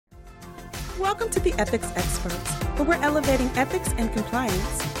Welcome to the Ethics Experts, where we're elevating ethics and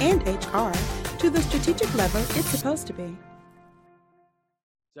compliance and HR to the strategic level it's supposed to be.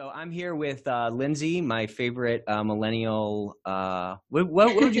 So I'm here with Lindsay, my favorite millennial. What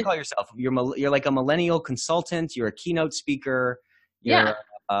would you call yourself? You're like a millennial consultant. You're a keynote speaker.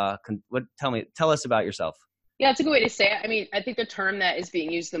 Tell us about yourself. Yeah, it's a good way to say it. I mean, I think the term that is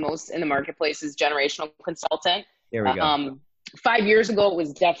being used the most in the marketplace is generational consultant. There we go. 5 years ago, it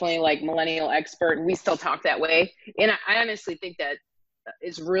was definitely like millennial expert, and we still talk that way. And I honestly think that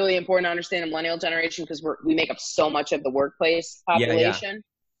it's really important to understand the millennial generation because we make up so much of the workplace population.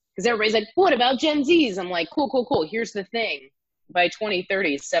 Because everybody's like, what about Gen Zs? I'm like, cool. Here's the thing. By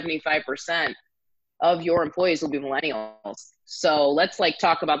 2030, 75% of your employees will be millennials. So let's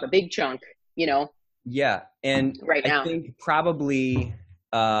talk about the big chunk, Yeah. And right now. I think probably,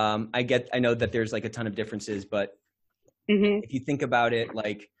 I know that there's like a ton of differences, but if you think about it,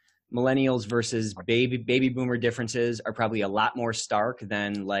 like millennials versus baby boomer differences are probably a lot more stark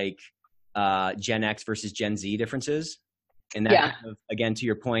than like Gen X versus Gen Z differences. And that, again, to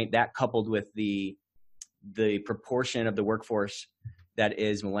your point, that coupled with the proportion of the workforce that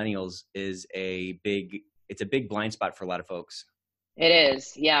is millennials is it's a big blind spot for a lot of folks. It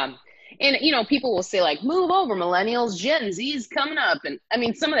is. Yeah. And, people will say like, move over millennials, Gen Z is coming up. And I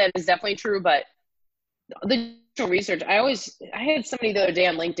mean, some of that is definitely true, but the research, I had somebody the other day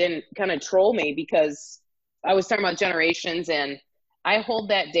on LinkedIn kind of troll me because I was talking about generations, and I hold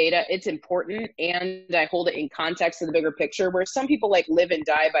that data. It's important, and I hold it in context of the bigger picture where some people live and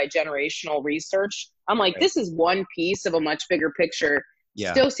die by generational research. I'm like, This is one piece of a much bigger picture.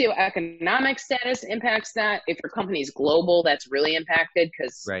 Yeah. Socioeconomic status impacts that. If your company is global, that's really impacted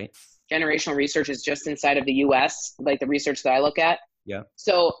because generational research is just inside of the US, like the research that I look at. Yeah.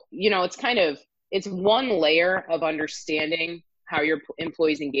 So, it's one layer of understanding how your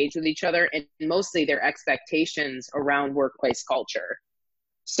employees engage with each other and mostly their expectations around workplace culture.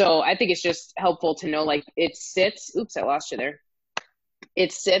 So I think it's just helpful to know, it sits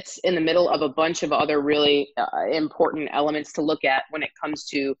in the middle of a bunch of other really important elements to look at when it comes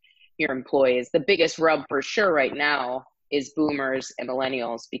to your employees. The biggest rub for sure right now is boomers and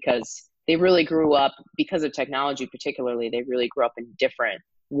millennials because they really grew up, because of technology particularly, they really grew up in different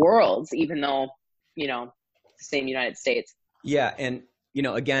worlds, even though, the same United States. Yeah. And,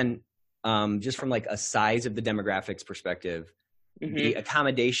 again, just from a size of the demographics perspective, the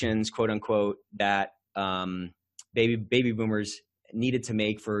accommodations, quote unquote, that baby boomers needed to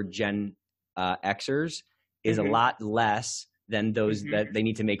make for Gen Xers is a lot less than those that they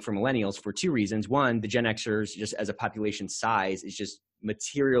need to make for millennials for two reasons. One, the Gen Xers, just as a population size, is just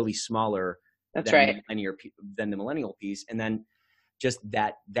materially smaller than the millennial piece. And then just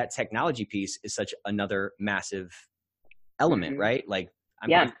that technology piece is such another massive element, right?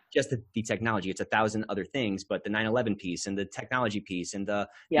 Just the technology, it's 1,000 other things, but the 9/11 piece and the technology piece and the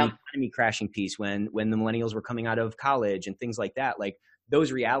economy crashing piece when the millennials were coming out of college and things like that,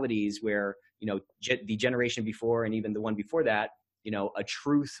 those realities where, the generation before and even the one before that, a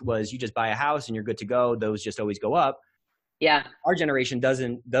truth was you just buy a house and you're good to go. Those just always go up. Yeah. Our generation does,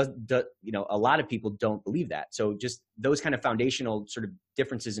 a lot of people don't believe that. So just those kind of foundational sort of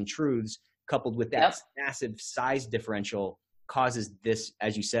differences and truths coupled with that massive size differential causes this,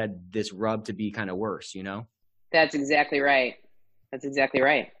 as you said, this rub to be kind of worse, That's exactly right.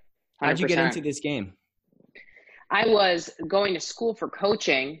 100%. How'd you get into this game? I was going to school for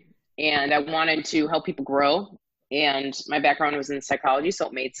coaching and I wanted to help people grow. And my background was in psychology, so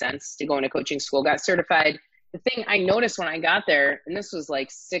it made sense to go into coaching school, got certified. The thing I noticed when I got there, and this was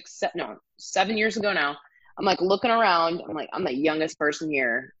 7 years ago now, I'm looking around, I'm the youngest person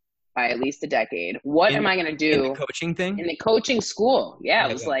here by at least a decade. What am I going to do? In the coaching thing? In the coaching school. Yeah.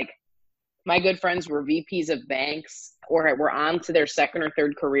 It was my good friends were VPs of banks or were on to their second or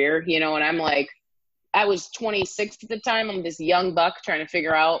third career, and I'm I was 26 at the time. I'm this young buck trying to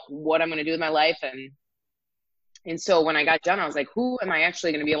figure out what I'm going to do with my life. And so when I got done, I was like, who am I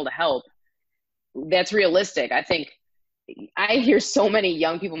actually going to be able to help? That's realistic. I think I hear so many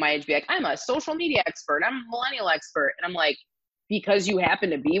young people my age be like, I'm a social media expert. I'm a millennial expert. And I'm like, because you happen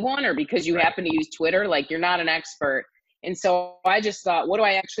to be one or because you happen to use Twitter, you're not an expert. And so I just thought, what do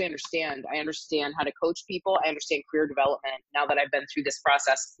I actually understand? I understand how to coach people. I understand career development. Now that I've been through this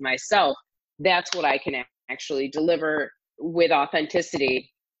process myself, that's what I can actually deliver with authenticity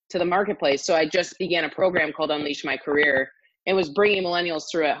to the marketplace. So I just began a program called Unleash My Career. It was bringing millennials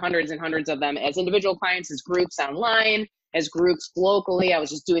through it, hundreds and hundreds of them as individual clients, as groups online, as groups locally. I was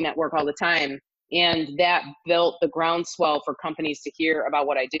just doing that work all the time. And that built the groundswell for companies to hear about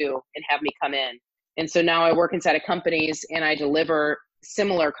what I do and have me come in. And so now I work inside of companies and I deliver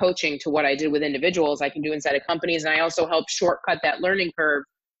similar coaching to what I did with individuals, I can do inside of companies. And I also help shortcut that learning curve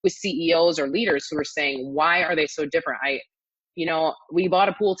with CEOs or leaders who are saying, why are they so different? We bought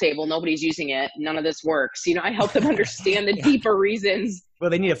a pool table, nobody's using it, none of this works. I help them understand the deeper reasons. Well,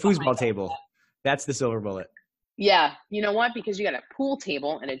 they need a foosball table. That's the silver bullet. Yeah. You know what? Because you got a pool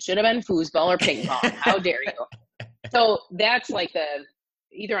table and it should have been foosball or ping pong. How dare you? So that's like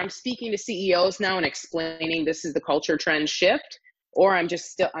either I'm speaking to CEOs now and explaining this is the culture trend shift, or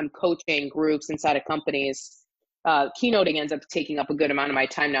I'm coaching groups inside of companies. Keynoting ends up taking up a good amount of my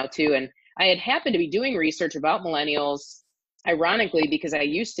time now too. And I had happened to be doing research about millennials, ironically, because I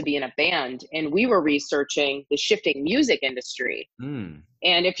used to be in a band and we were researching the shifting music industry.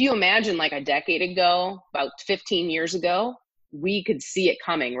 And if you imagine like a decade ago, about 15 years ago, we could see it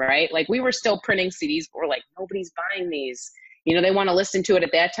coming, right? Like we were still printing CDs, but we're like, nobody's buying these. They want to listen to it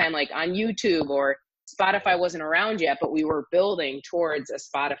at that time, like on YouTube, or Spotify wasn't around yet, but we were building towards a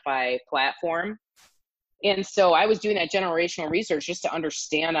Spotify platform. And so I was doing that generational research just to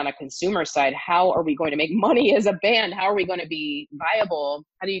understand on a consumer side, how are we going to make money as a band? How are we going to be viable?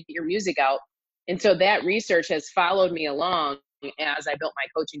 How do you get your music out? And so that research has followed me along as I built my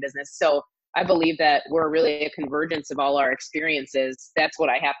coaching business. So I believe that we're really a convergence of all our experiences. That's what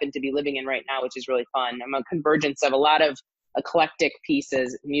I happen to be living in right now, which is really fun. I'm a convergence of a lot of eclectic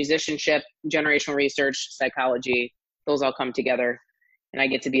pieces: musicianship, generational research, psychology. Those all come together. And I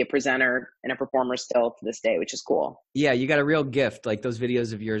get to be a presenter and a performer still to this day, which is cool. Yeah, you got a real gift. Like those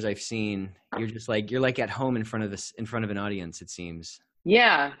videos of yours I've seen, you're like at home in front of an audience, it seems.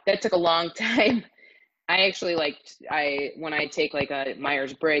 Yeah, that took a long time. I actually when I take like a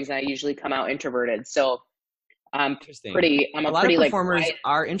Myers-Briggs, I usually come out introverted. So Interesting. I'm a lot of performers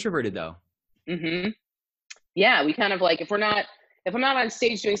are introverted though. Mm-hmm. Yeah, we kind of like, if I'm not on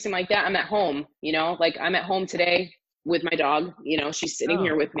stage doing something like that, I'm at home, like I'm at home today with my dog, she's sitting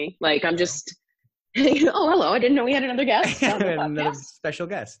here with me. Like I'm just, oh, hello. I didn't know we had another guest. Another special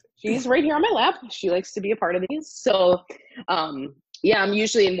guest. She's right here on my lap. She likes to be a part of these. So, yeah, I'm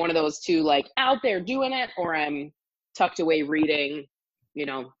usually in one of those two, like out there doing it, or I'm tucked away reading,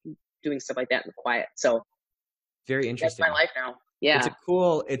 doing stuff like that in the quiet. So very interesting. That's my life now. Yeah.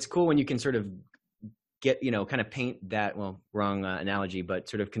 It's cool when you can sort of get, kind of paint that, wrong analogy, but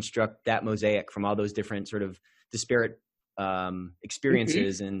sort of construct that mosaic from all those different sort of disparate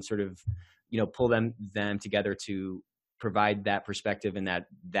experiences and sort of, pull them together to provide that perspective and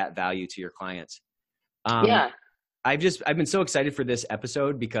that value to your clients. I've been so excited for this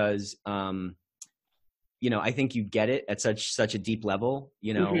episode because, I think you get it at such a deep level,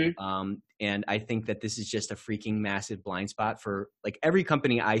 and I think that this is just a freaking massive blind spot for like every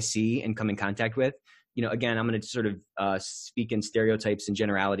company I see and come in contact with. Again, I'm going to sort of speak in stereotypes and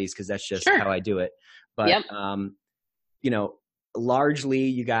generalities because that's just how I do it. But, largely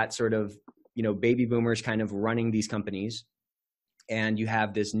you got sort of, baby boomers kind of running these companies, and you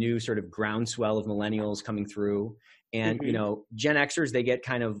have this new sort of groundswell of millennials coming through, and, Gen Xers, they get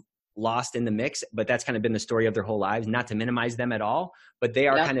kind of lost in the mix, but that's kind of been the story of their whole lives, not to minimize them at all, but they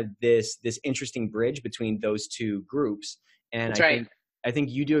are kind of this interesting bridge between those two groups. And I think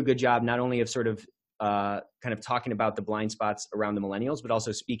you do a good job, not only of sort of, kind of talking about the blind spots around the millennials, but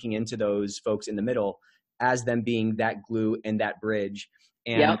also speaking into those folks in the middle as them being that glue and that bridge.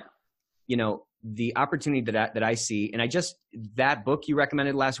 And, the opportunity that I see, and that book you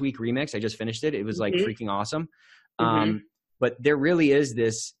recommended last week, Remix, I just finished it. It was like freaking awesome. But there really is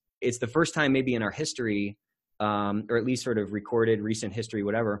it's the first time maybe in our history, or at least sort of recorded recent history,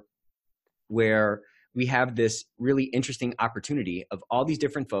 whatever, where we have this really interesting opportunity of all these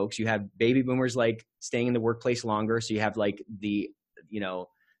different folks. You have baby boomers like staying in the workplace longer. So you have like the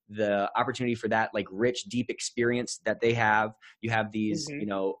opportunity for that like rich, deep experience that they have. You have these,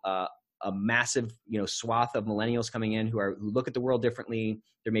 a massive, swath of millennials coming in who look at the world differently.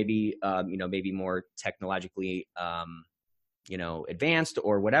 There may be, maybe more technologically, advanced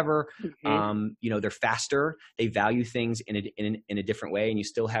or whatever. They're faster. They value things in a different way. And you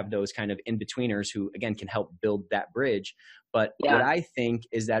still have those kind of in-betweeners who, again, can help build that bridge. But what I think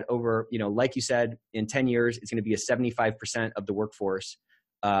is that over, like you said, in 10 years, it's going to be 75% of the workforce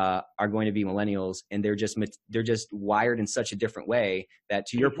are going to be millennials. And they're just wired in such a different way that,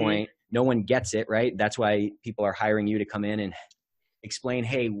 to your point, no one gets it, right? That's why people are hiring you to come in and explain,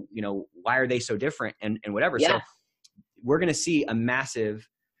 hey, why are they so different and whatever. So we're going to see a massive,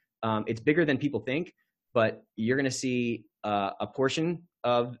 it's bigger than people think, but you're going to see a portion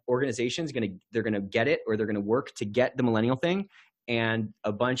of organizations they're going to get it, or they're going to work to get the millennial thing. And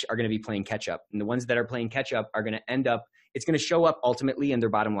a bunch are going to be playing catch up. And the ones that are playing catch up are going to end up it's going to show up ultimately in their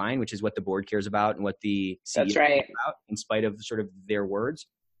bottom line, which is what the board cares about and what the CEO cares about, in spite of sort of their words.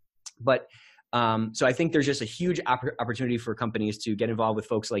 But so I think there's just a huge opportunity for companies to get involved with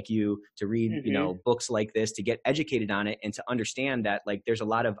folks like you, to read, books like this, to get educated on it, and to understand that like there's a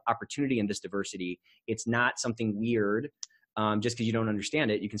lot of opportunity in this diversity. It's not something weird just because you don't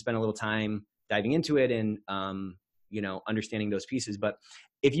understand it. You can spend a little time diving into it and understanding those pieces. But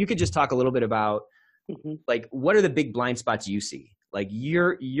if you could just talk a little bit about like what are the big blind spots you see? Like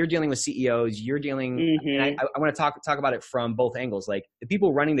you're dealing with CEOs, you're dealing, and I want to talk about it from both angles. Like the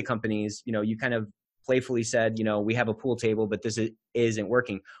people running the companies, you kind of playfully said, we have a pool table, but this isn't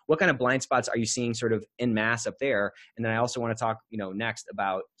working. What kind of blind spots are you seeing sort of en masse up there? And then I also want to talk, next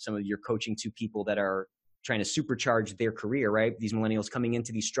about some of your coaching to people that are trying to supercharge their career, right? These millennials coming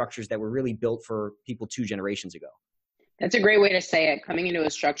into these structures that were really built for people 2 generations ago. That's a great way to say it. Coming into a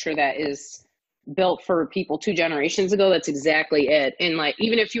structure that is built for people 2 generations ago, that's exactly it. And like,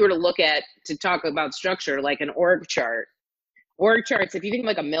 even if you were to talk about structure, like an org charts, if you think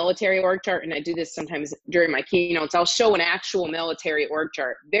like a military org chart, and I do this sometimes during my keynotes, I'll show an actual military org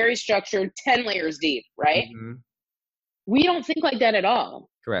chart, very structured, 10 layers deep, right? We don't think like that at all.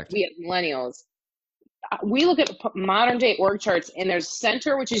 Correct. We as millennials. We look at modern day org charts, and there's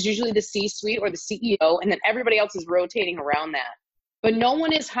center, which is usually the C-suite or the CEO, and then everybody else is rotating around that. But no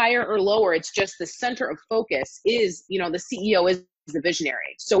one is higher or lower. It's just the center of focus is, the CEO is the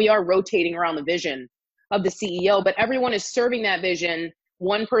visionary. So we are rotating around the vision of the CEO, but everyone is serving that vision.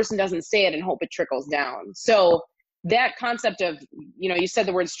 One person doesn't say it and hope it trickles down. So that concept of, you said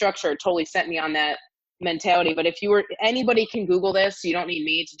the word structure, totally sent me on that mentality. But if anybody can Google this, you don't need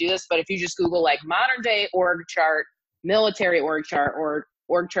me to do this, but if you just Google like modern day org chart, military org chart, or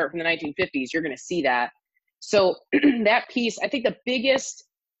org chart from the 1950s, you're going to see that. So that piece, I think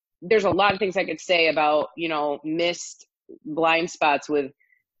there's a lot of things I could say about, missed blind spots with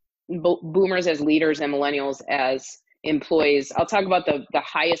boomers as leaders and millennials as employees. I'll talk about the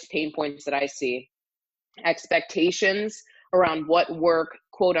highest pain points that I see. Expectations around what work,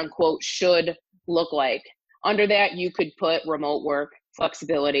 quote unquote, should look like. Under that, you could put remote work,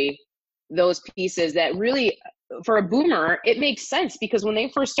 flexibility, those pieces that really, for a boomer, it makes sense because when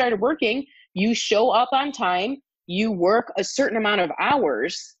they first started working, you show up on time, you work a certain amount of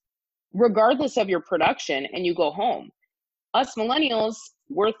hours, regardless of your production, and you go home. Us millennials,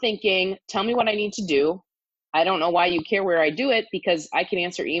 we're thinking, tell me what I need to do. I don't know why you care where I do it because I can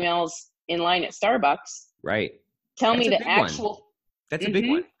answer emails in line at Starbucks. Right. Tell me the actual. That's a big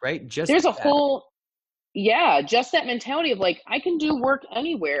one, right? There's a whole, just that mentality of like, I can do work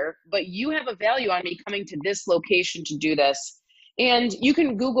anywhere, but you have a value on me coming to this location to do this. And you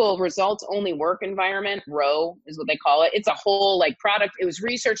can Google results only work environment, ROW is what they call it. It's a whole like product. It was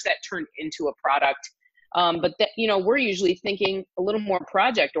research that turned into a product. But that, we're usually thinking a little more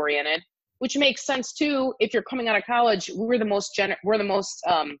project oriented, which makes sense too. If you're coming out of college, we're the most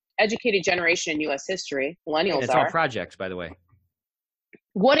educated generation in US history. Millennials are. It's all projects, by the way.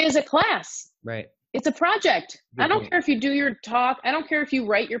 What is a class? Right. It's a project. I don't care if you do your talk. I don't care if you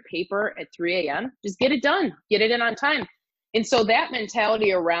write your paper at 3 a.m. Just get it done. Get it in on time. And so that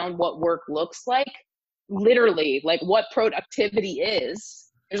mentality around what work looks like, literally, like what productivity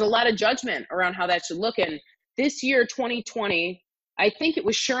is, there's a lot of judgment around how that should look. And this year, 2020, I think it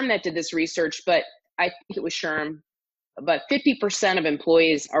was SHRM that did this research, but 50% of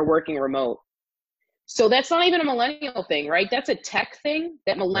employees are working remote. So that's not even a millennial thing, right? That's a tech thing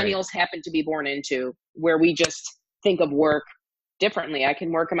that millennials happen to be born into, where we just think of work differently. I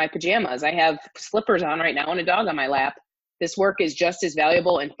can work in my pajamas. I have slippers on right now and a dog on my lap. This work is just as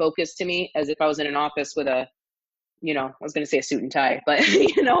valuable and focused to me as if I was in an office with a, I was going to say a suit and tie, but,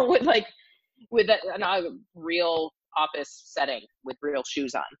 with a real office setting with real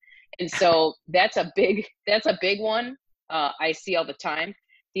shoes on. And so that's a big one I see all the time.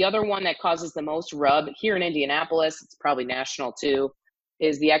 The other one that causes the most rub here in Indianapolis, it's probably national too,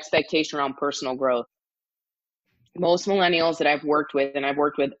 is the expectation around personal growth. Most millennials that I've worked with, and I've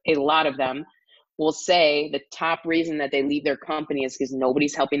worked with a lot of them, will say the top reason that they leave their company is because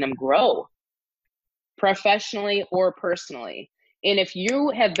nobody's helping them grow professionally or personally. And if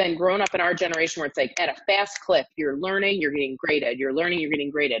you have been grown up in our generation where it's like at a fast clip, you're learning, you're getting graded, you're learning, you're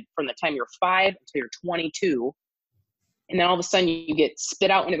getting graded from the time you're 5 until you're 22. And then all of a sudden you get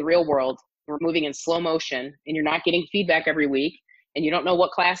spit out into the real world. We're moving in slow motion and you're not getting feedback every week and you don't know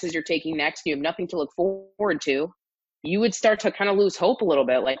what classes you're taking next. You have nothing to look forward to. You would start to kind of lose hope a little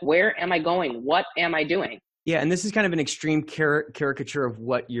bit. Like, where am I going? What am I doing? Yeah. And this is kind of an extreme caricature of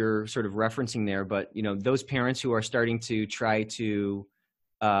what you're sort of referencing there. But, those parents who are starting to try to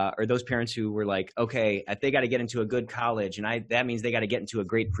or those parents who were like, okay, if they got to get into a good college, and that means they got to get into a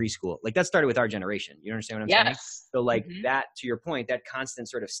great preschool. Like that started with our generation. You understand what I'm saying? Yes. So like that, to your point, that constant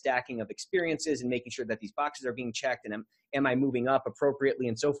sort of stacking of experiences and making sure that these boxes are being checked, and am I moving up appropriately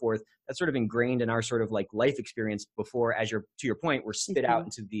and so forth. That's sort of ingrained in our sort of like life experience before, to your point, we're spit out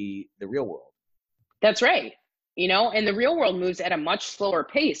into the real world. That's right. You know, and the real world moves at a much slower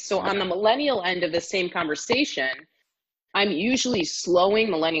pace. So on the millennial end of the same conversation, I'm usually slowing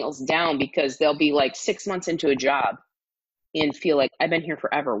millennials down because they'll be like 6 months into a job and feel like, I've been here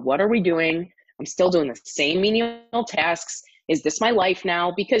forever. What are we doing? I'm still doing the same menial tasks. Is this my life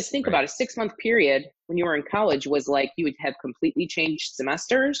now? Because think about a 6-month period when you were in college was like, you would have completely changed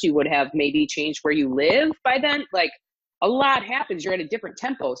semesters. You would have maybe changed where you live by then. Like a lot happens. You're at a different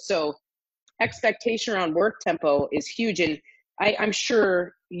tempo. So expectation around work tempo is huge. And I'm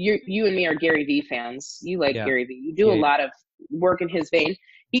sure you and me are Gary Vee fans. You like Gary Vee. You do a lot of work in his vein.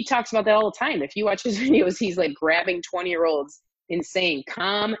 He talks about that all the time. If you watch his videos, he's like grabbing 20-year-olds and saying,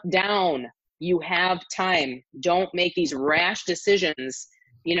 calm down. You have time. Don't make these rash decisions,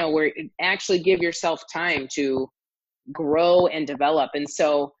 you know, where actually give yourself time to grow and develop. And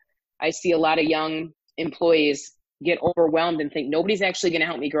so I see a lot of young employees get overwhelmed and think nobody's actually going to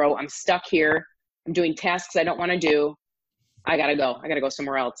help me grow. I'm stuck here. I'm doing tasks I don't want to do. I got to go. I got to go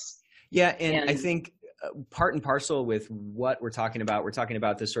somewhere else. Yeah. And I think part and parcel with what we're talking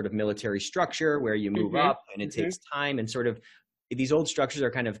about this sort of military structure where you move up and it takes time, and sort of these old structures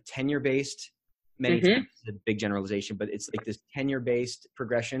are kind of tenure-based. Many times it's a big generalization, but it's like this tenure-based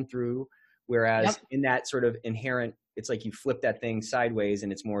progression through, whereas in that sort of inherent, it's like you flip that thing sideways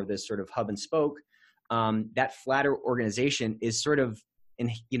and it's more of this sort of hub and spoke. That flatter organization is sort of,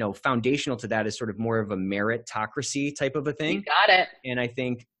 you know, foundational to that is sort of more of a meritocracy type of a thing. You got it. And I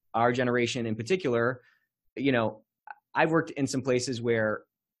think our generation in particular, you know, I've worked in some places where,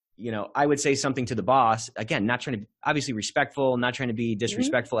 you know, I would say something to the boss, again, not trying to, obviously respectful, not trying to be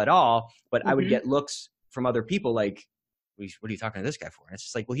disrespectful at all, but I would get looks from other people like, what are you talking to this guy for? And it's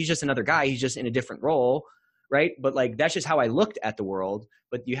just like, well, he's just another guy. He's just in a different role. Right. But like, that's just how I looked at the world.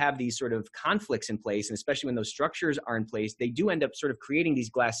 But you have these sort of conflicts in place. And especially when those structures are in place, they do end up sort of creating these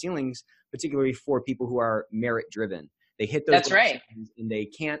glass ceilings, particularly for people who are merit driven. They hit those and they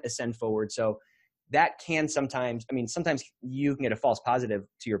can't ascend forward. So that can sometimes, I mean, sometimes you can get a false positive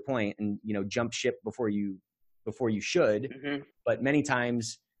to your point and, you know, jump ship before you should. But many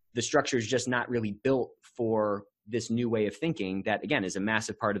times the structure is just not really built for this new way of thinking that, again, is a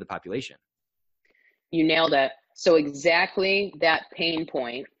massive part of the population. You nailed it. So exactly that pain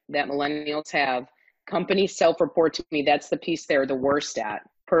point that millennials have, companies self-report to me, that's the piece they're the worst at,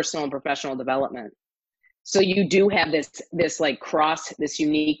 personal and professional development. So you do have this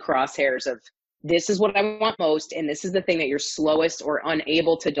unique crosshairs of this is what I want most, and this is the thing that you're slowest or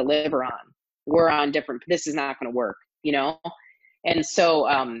unable to deliver on. We're on different, this is not going to work, you know? And so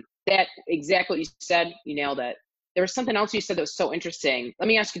that exactly what you said, you nailed it. There was something else you said that was so interesting. Let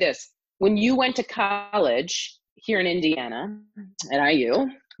me ask you this. When you went to college here in Indiana at IU,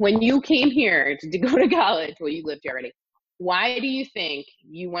 when you came here to go to college, well, you lived here already. Why do you think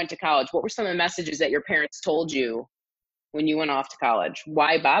you went to college? What were some of the messages that your parents told you when you went off to college?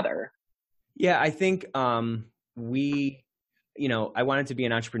 Why bother? Yeah, I think you know, I wanted to be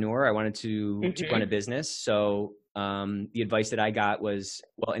an entrepreneur. I wanted to run a business. So the advice that I got was,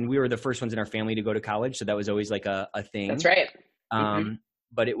 well, and we were the first ones in our family to go to college. So that was always like a thing. That's right.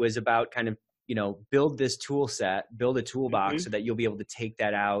 But it was about kind of, you know, build this tool set, build a toolbox so that you'll be able to take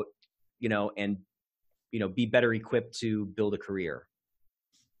that out, you know, and, you know, be better equipped to build a career.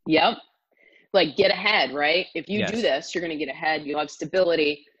 Yep. Like get ahead, right? If you do this, you're going to get ahead. You'll have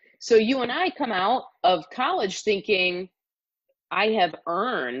stability. So you and I come out of college thinking, I have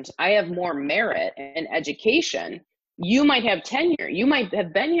more merit and education. You might have tenure. You might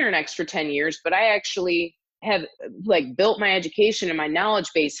have been here an extra 10 years, but I actually have like built my education and my knowledge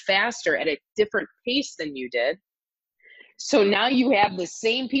base faster at a different pace than you did. So now you have the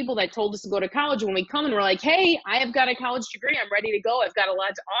same people that told us to go to college. When we come and we're like, hey, I have got a college degree. I'm ready to go. I've got a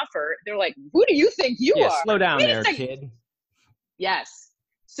lot to offer. They're like, who do you think you are? Slow down there, kid. Yes.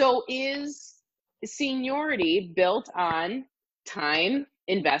 So is seniority built on time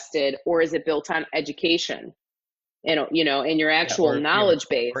invested, or is it built on education? And, you know, in your actual knowledge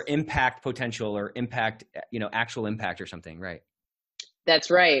base. Or impact potential or impact, you know, actual impact or something, right? That's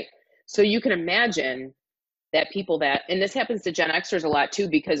right. So you can imagine that people that, and this happens to Gen Xers a lot too,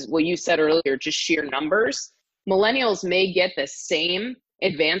 because what you said earlier, just sheer numbers, millennials may get the same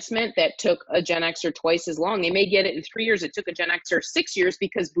advancement that took a Gen Xer twice as long. They may get it in 3 years. It took a Gen Xer 6 years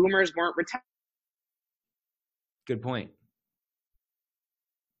because boomers weren't retired. Good point.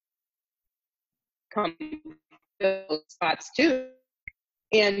 come those spots too.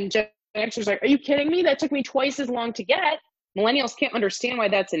 And Gen Xers are like, are you kidding me? That took me twice as long to get. Millennials can't understand why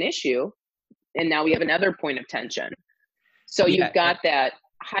that's an issue. And now we have another point of tension. So you've got that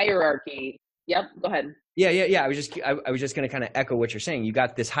hierarchy. Yep, go ahead. Yeah. I was just going to kind of echo what you're saying. You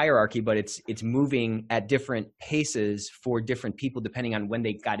got this hierarchy, but it's moving at different paces for different people depending on when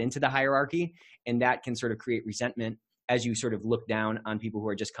they got into the hierarchy, and that can sort of create resentment as you sort of look down on people who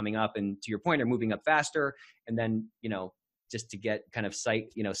are just coming up and, to your point, are moving up faster. And then, just to get kind of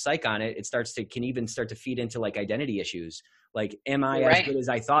psych on it, can even start to feed into like identity issues. Like, am I as good as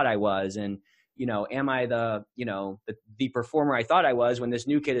I thought I was? And, am I the performer I thought I was when this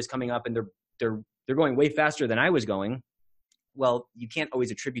new kid is coming up and they're going way faster than I was going? Well, you can't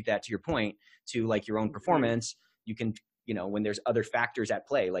always attribute that, to your point, to like your own performance. You can, when there's other factors at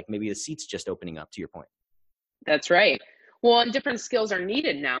play, like maybe the seat's just opening up, to your point. That's right. Well, and different skills are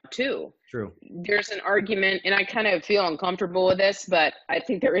needed now too. True. There's an argument, and I kind of feel uncomfortable with this, but I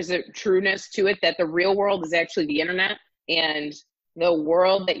think there is a trueness to it, that the real world is actually the internet, and the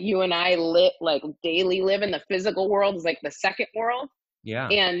world that you and I daily live in, the physical world, is like the second world. Yeah.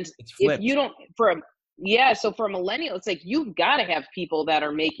 And if you don't, so for a millennial, it's like, you've got to have people that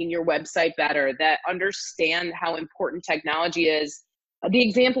are making your website better, that understand how important technology is. The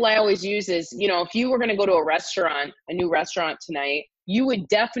example I always use is, if you were going to go to a new restaurant tonight, you would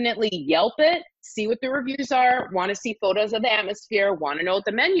definitely Yelp it, see what the reviews are, want to see photos of the atmosphere, want to know what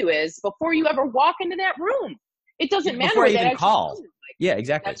the menu is before you ever walk into that room. It doesn't matter. Before I even call. Yeah,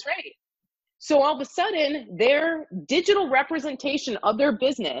 exactly. That's right. So all of a sudden, their digital representation of their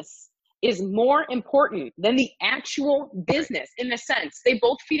business is more important than the actual business, in the sense they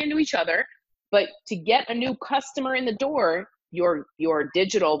both feed into each other. But to get a new customer in the door, your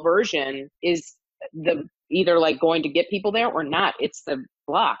digital version is either like going to get people there or not. It's the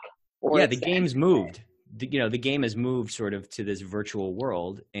block. Or the game's moved. The game has moved sort of to this virtual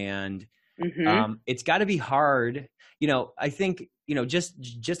world, and it's got to be hard. I think, just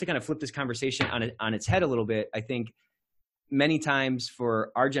to kind of flip this conversation on its head a little bit, I think many times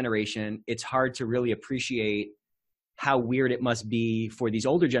for our generation, it's hard to really appreciate how weird it must be for these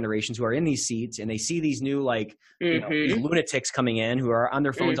older generations who are in these seats and they see these new, these lunatics coming in who are on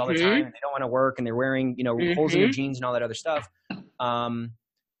their phones all the time and they don't want to work and they're wearing, holes in their jeans and all that other stuff.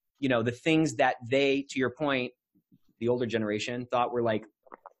 The things that they, to your point, the older generation thought were like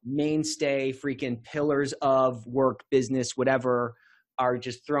mainstay freaking pillars of work, business, whatever, are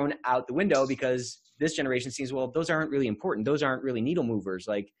just thrown out the window because this generation sees, well, those aren't really important. Those aren't really needle movers.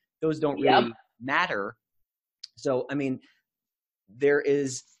 Like, those don't really matter. So, I mean, there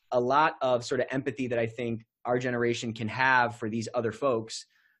is a lot of sort of empathy that I think our generation can have for these other folks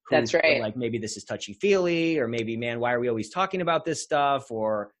who That's right. feel like maybe this is touchy-feely, or maybe, man, why are we always talking about this stuff?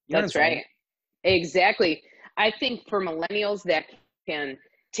 Or That's right. Exactly. I think for millennials that can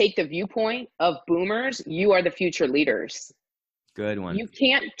take the viewpoint of boomers, you are the future leaders. Good one. You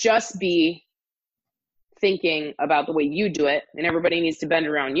can't just be thinking about the way you do it and everybody needs to bend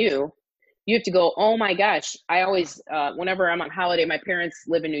around you. You have to go, oh my gosh. I always, whenever I'm on holiday, my parents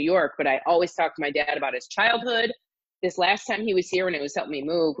live in New York, but I always talk to my dad about his childhood. This last time he was here when it was helping me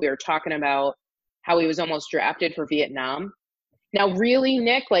move, we were talking about how he was almost drafted for Vietnam. Now, really,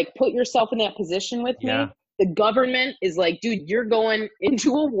 Nick, put yourself in that position with me. The government is like, dude, you're going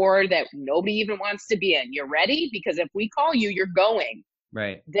into a war that nobody even wants to be in. You're ready? Because if we call you, you're going.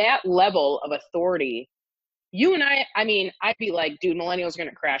 Right. That level of authority. You and I'd be like, dude, millennials are going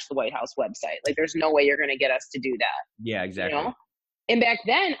to crash the White House website. Like, there's no way you're going to get us to do that. Yeah, exactly. And back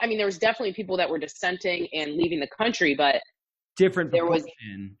then, there was definitely people that were dissenting and leaving the country, but different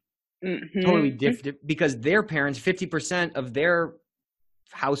proportion. Totally different, because their parents, 50% of their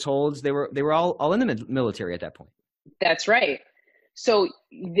households, they were all in the military at that point. That's right. So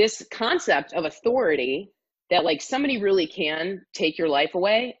this concept of authority, that somebody really can take your life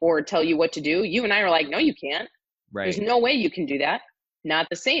away or tell you what to do. You and I are like, no, you can't. Right. There's no way you can do that. Not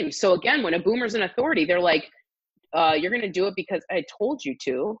the same. So again, when a boomer's in authority, they're like, you're going to do it because I told you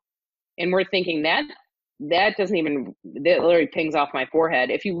to. And we're thinking that literally pings off my forehead.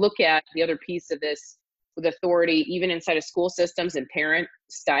 If you look at the other piece of this with authority, even inside of school systems and parent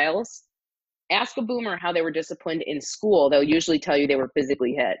styles, ask a boomer how they were disciplined in school. They'll usually tell you they were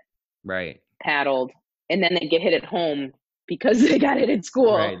physically hit. Right. Paddled. And then they get hit at home because they got hit at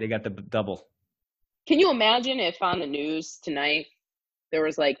school. Right. They got the double. Can you imagine if on the news tonight there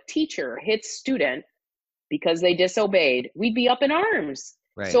was teacher hits student because they disobeyed? We'd be up in arms.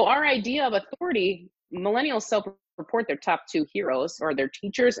 Right. So our idea of authority, millennials self-report their top two heroes are their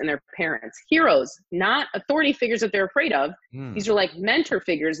teachers and their parents. Heroes, not authority figures that they're afraid of. These are like mentor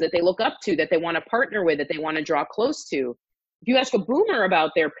figures that they look up to, that they want to partner with, that they want to draw close to. If you ask a boomer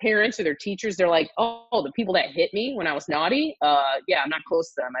about their parents or their teachers, they're like, oh, the people that hit me when I was naughty, yeah, I'm not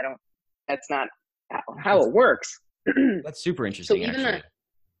close to them. That's not how it works. That's super interesting, actually.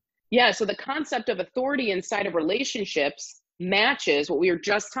 So the concept of authority inside of relationships matches what we were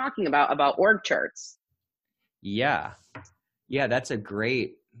just talking about org charts. Yeah. Yeah, that's a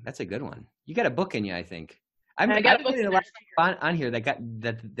good one. You got a book in you, I think. I've been getting a lot on here that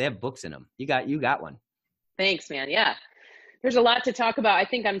they have books in them. You got one. Thanks, man. Yeah. There's a lot to talk about. I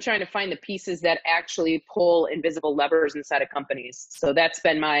think I'm trying to find the pieces that actually pull invisible levers inside of companies. So that's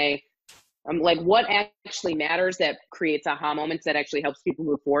been I'm like, what actually matters that creates aha moments that actually helps people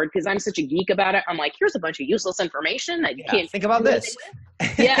move forward? Because I'm such a geek about it. I'm like, here's a bunch of useless information that you can't think about this.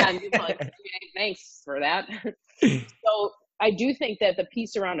 Yeah, I'm like, okay, thanks for that. So I do think that the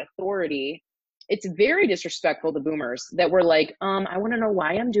piece around authority, it's very disrespectful to boomers that we're like, I want to know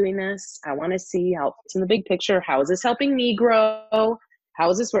why I'm doing this. I want to see how it fits in the big picture. How is this helping me grow? How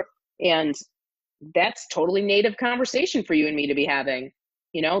is this work? And that's totally native conversation for you and me to be having.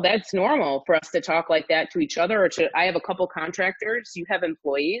 You know, that's normal for us to talk like that to each other. I have a couple contractors, you have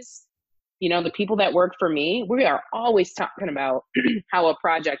employees, you know, the people that work for me, we are always talking about how a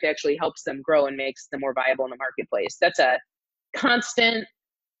project actually helps them grow and makes them more viable in the marketplace. That's a constant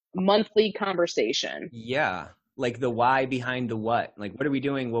monthly conversation. Yeah. Like the why behind the what. Like, what are we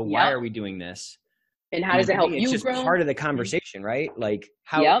doing? Well, why are we doing this? And how does it help you grow? It's just part of the conversation, right? Like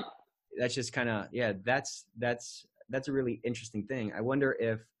how that's just kind of, that's a really interesting thing. I wonder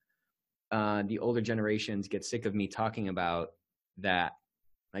if the older generations get sick of me talking about that.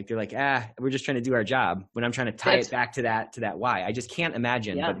 Like they're like, we're just trying to do our job, when I'm trying to tie it back to that why. I just can't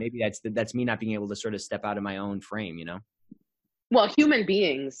imagine, but maybe that's me not being able to sort of step out of my own frame, you know? Well, human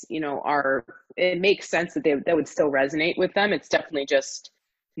beings, you know, it makes sense that that would still resonate with them. It's definitely just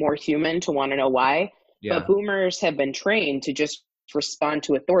more human to want to know why. Yeah. But boomers have been trained to just respond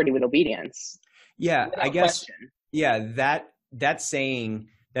to authority with obedience. Yeah, I guess. Question. Yeah, that saying,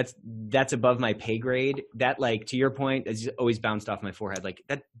 that's above my pay grade. That, like, to your point, has always bounced off my forehead. Like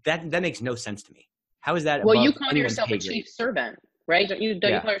that makes no sense to me. How is that? Well, you call yourself a chief servant, right? Don't you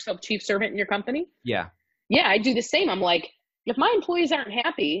call yourself chief servant in your company? Yeah. Yeah, I do the same. I'm like, if my employees aren't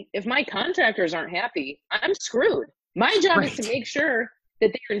happy, if my contractors aren't happy, I'm screwed. My job is to make sure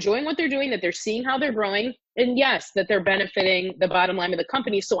that they're enjoying what they're doing, that they're seeing how they're growing, and yes, that they're benefiting the bottom line of the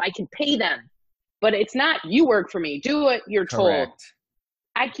company so I can pay them. But it's not, you work for me, do what you're told.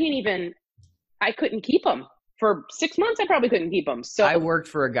 I couldn't keep them. For 6 months, I probably couldn't keep them. So I worked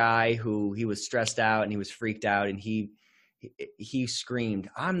for a guy who he was stressed out and he was freaked out, and he screamed,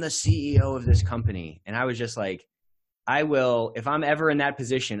 "I'm the CEO of this company." And I was just like, if I'm ever in that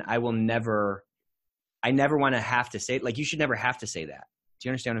position, I never want to have to say, like, you should never have to say that. Do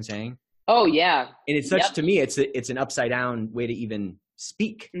you understand what I'm saying? Oh yeah. And it's such, to me, it's an upside down way to even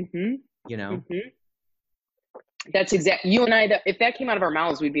speak, you know? Mm-hmm. That's exactly, you and I, if that came out of our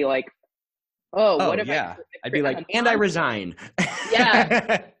mouths, we'd be like, what if I'd be like, and I resign.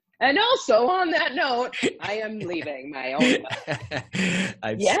 Yeah. And also on that note, I am leaving my own life.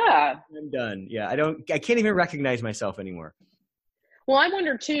 I'm done. Yeah. I can't even recognize myself anymore. Well, I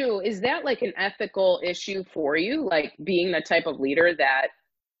wonder too, is that like an ethical issue for you? Like being the type of leader that,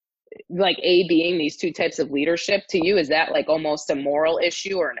 like being these two types of leadership to you, is that like almost a moral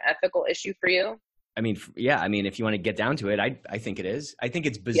issue or an ethical issue for you? I mean, yeah. I mean, if you want to get down to it, I think it is. I think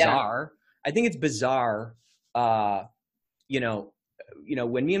it's bizarre. Yeah. I think it's bizarre. When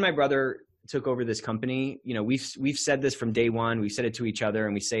me and my brother took over this company, you know, we've said this from day one. We said it to each other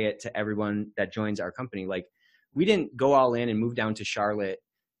and we say it to everyone that joins our company. Like, we didn't go all in and move down to Charlotte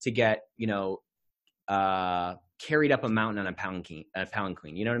to get, carried up a mountain on a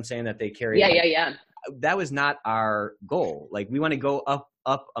palanquin. You know what I'm saying? That they carry. Yeah. That was not our goal. Like, we want to go up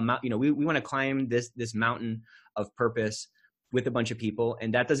a mountain. We want to climb this mountain of purpose with a bunch of people.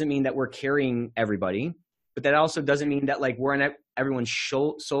 And that doesn't mean that we're carrying everybody, but that also doesn't mean that, like, we're on everyone's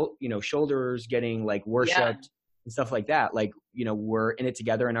shoulders getting, like, worshipped and stuff like that. Like, we're in it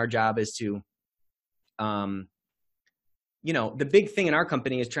together, and our job is to, the big thing in our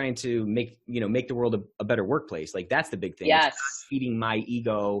company is trying to make the world a better workplace. Like, that's the big thing. Yes. It's not feeding my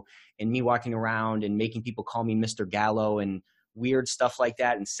ego and me walking around and making people call me Mr. Gallo and weird stuff like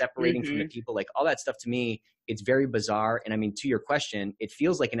that, and separating from the people. Like, all that stuff, to me, it's very bizarre. And I mean, to your question, it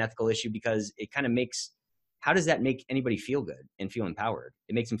feels like an ethical issue because it kind of makes, how does that make anybody feel good and feel empowered?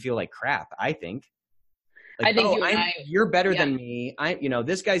 It makes them feel like crap, I think. Like, I think you're better than me.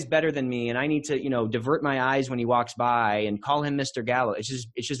 This guy's better than me, and I need to, divert my eyes when he walks by and call him Mr. Gallo. It's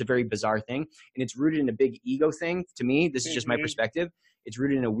just a very bizarre thing, and it's rooted in a big ego thing. To me, this is just my perspective. It's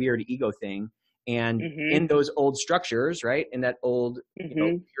rooted in a weird ego thing, and in those old structures, right? In that old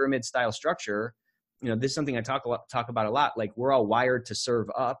pyramid style structure, this is something I talk about a lot. Like, we're all wired to serve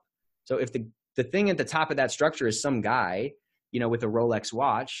up. So if the thing at the top of that structure is some guy, with a Rolex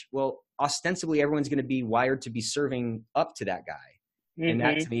watch, well, ostensibly everyone's going to be wired to be serving up to that guy. And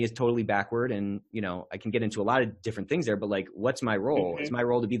that to me is totally backward. And, I can get into a lot of different things there, but like, what's my role? Is my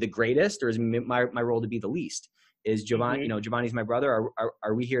role to be the greatest, or is my role to be the least? Is Giovanni, Giovanni's my brother.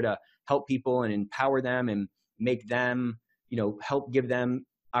 Are we here to help people and empower them and make them, help give them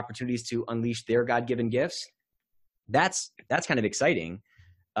opportunities to unleash their God-given gifts? That's kind of exciting.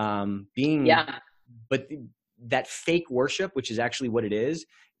 But that fake worship, which is actually what it is,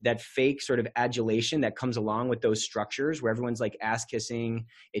 that fake sort of adulation that comes along with those structures where everyone's like ass kissing,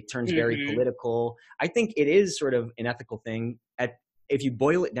 it turns very political. I think it is sort of an ethical thing. If you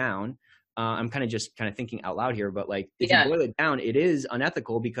boil it down, I'm kind of thinking out loud here, but like, if you boil it down, it is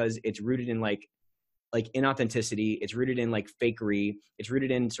unethical because it's rooted in like inauthenticity. It's rooted in like fakery. It's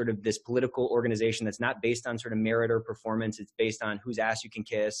rooted in sort of this political organization that's not based on sort of merit or performance. It's based on whose ass you can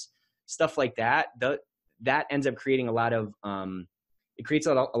kiss, stuff like that. That ends up creating a lot of, it creates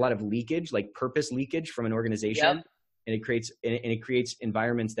a lot of leakage, like purpose leakage from an organization. And it creates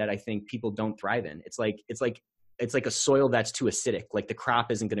environments that I think people don't thrive in. It's like a soil that's too acidic. Like, the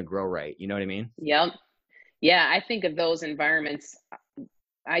crop isn't going to grow right. You know what I mean? Yep. Yeah. I think of those environments,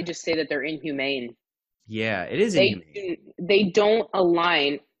 I just say that they're inhumane. Yeah, it is inhumane. They don't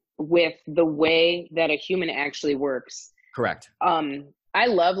align with the way that a human actually works. Correct. I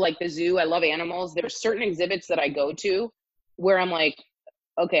love like the zoo. I love animals. There's certain exhibits that I go to where I'm like,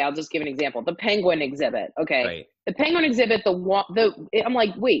 okay, I'll just give an example. The penguin exhibit. Okay. Right. The penguin exhibit, I'm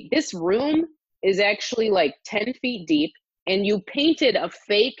like, wait, this room is actually like 10 feet deep, and you painted a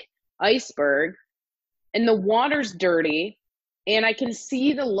fake iceberg, and the water's dirty, and I can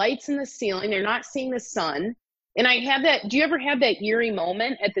see the lights in the ceiling. They're not seeing the sun. And I have that. Do you ever have that eerie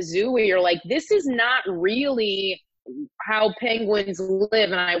moment at the zoo where you're like, this is not really how penguins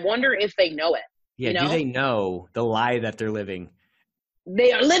live, and I wonder if they know it? Yeah, do they know the lie that they're living?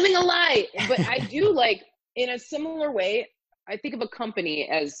 They are living a lie. But I do, like, in a similar way, I think of a company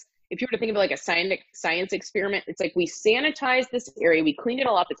as, if you were to think of like a science experiment, it's like, we sanitized this area, we cleaned it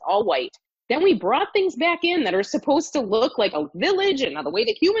all up, it's all white. Then we brought things back in that are supposed to look like a village and the way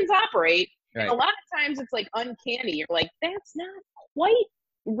that humans operate. Right. And a lot of times it's like uncanny. You're like, that's not quite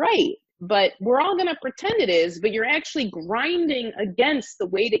right. But we're all going to pretend it is, but you're actually grinding against the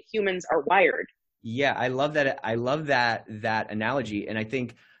way that humans are wired. Yeah, I love that. I love that analogy. And I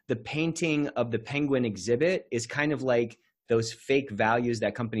think the painting of the penguin exhibit is kind of like those fake values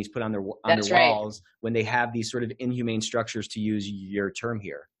that companies put on their walls when they have these sort of inhumane structures, to use your term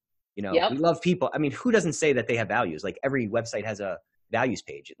here. We love people. I mean, who doesn't say that they have values? Like, every website has a values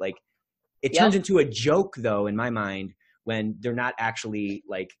page. Like, it turns into a joke, though, in my mind, when they're not actually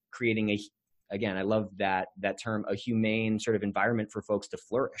like creating again, I love that term, a humane sort of environment for folks to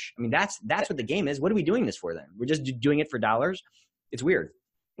flourish. I mean, that's what the game is. What are we doing this for then? We're just doing it for dollars. It's weird.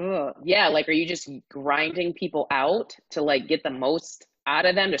 Yeah. Like, are you just grinding people out to like get the most out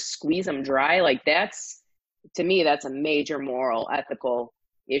of them, to squeeze them dry? Like, to me, that's a major moral, ethical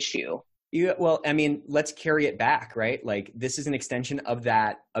issue. Yeah, well, I mean, let's carry it back, right? Like, this is an extension of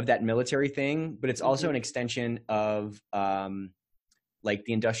that military thing, but it's also an extension of like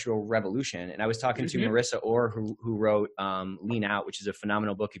the Industrial Revolution. And I was talking to Marissa Orr, who wrote Lean Out, which is a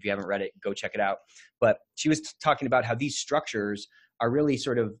phenomenal book. If you haven't read it, go check it out. But she was talking about how these structures are really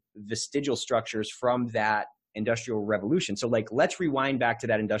sort of vestigial structures from that Industrial Revolution. So like, let's rewind back to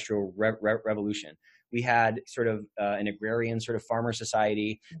that Industrial Revolution. We had sort of an agrarian sort of farmer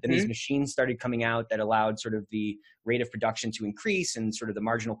society. Then these machines started coming out that allowed sort of the rate of production to increase and sort of the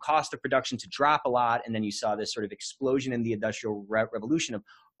marginal cost of production to drop a lot. And then you saw this sort of explosion in the Industrial Revolution of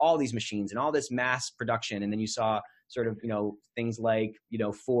all these machines and all this mass production. And then you saw sort of, things like,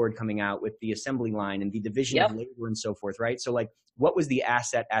 Ford coming out with the assembly line and the division of labor and so forth, right? So like, what was the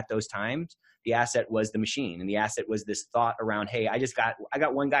asset at those times? The asset was the machine, and the asset was this thought around, hey, I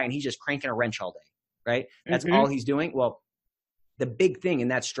got one guy and he's just cranking a wrench all day. Right? That's all he's doing. Well, the big thing in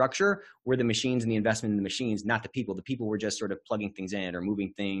that structure were the machines and the investment in the machines, not the people. The people were just sort of plugging things in or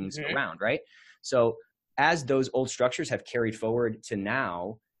moving things around, right? So as those old structures have carried forward to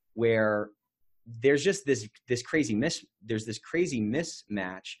now, where there's just this crazy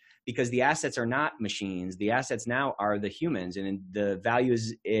mismatch, because the assets are not machines. The assets now are the humans, and the value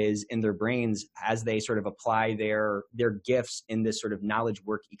is in their brains as they sort of apply their gifts in this sort of knowledge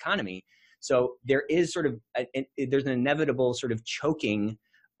work economy. So there is sort of there's an inevitable sort of choking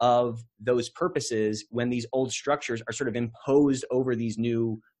of those purposes when these old structures are sort of imposed over these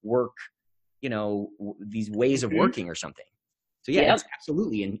new work, these ways of working or something. So yeah, it's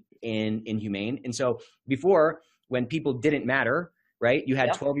absolutely inhumane. And so before, when people didn't matter, right, you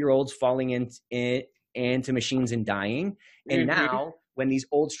had 12-year-olds falling into machines and dying. And now, when these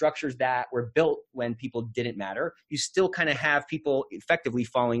old structures that were built when people didn't matter, you still kind of have people effectively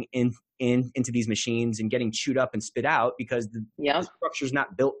falling into these machines and getting chewed up and spit out because the structure's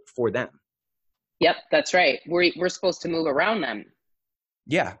not built for them. Yep, that's right. We're supposed to move around them.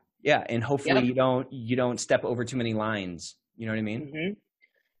 Yeah, and hopefully you don't step over too many lines. You know what I mean?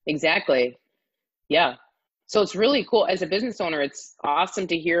 Exactly. Yeah. So it's really cool. As a business owner, it's awesome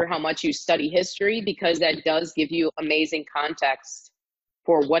to hear how much you study history, because that does give you amazing context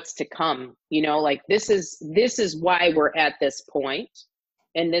for what's to come. Like this is why we're at this point,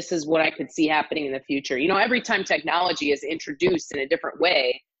 and this is what I could see happening in the future. Every time technology is introduced in a different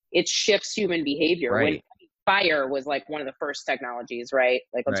way, it shifts human behavior. Right. When fire was like one of the first technologies, right?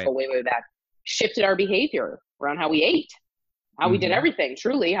 Like let's go way back, shifted our behavior around how we ate, how we did everything,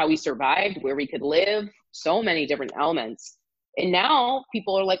 truly, how we survived, where we could live, so many different elements. And now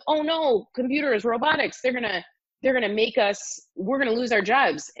people are like, oh no, computers, robotics, they're gonna make us, we're gonna lose our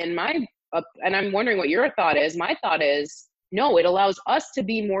jobs. And I'm wondering what your thought is. My thought is, no, it allows us to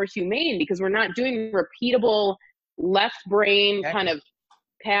be more humane, because we're not doing repeatable left brain kind of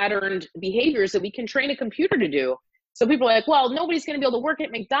patterned behaviors that we can train a computer to do. So people are like, well, nobody's gonna be able to work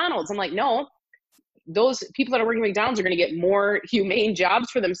at McDonald's. I'm like, no, those people that are working at McDonald's are going to get more humane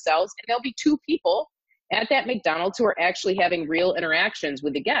jobs for themselves, and there'll be 2 people at that McDonald's who are actually having real interactions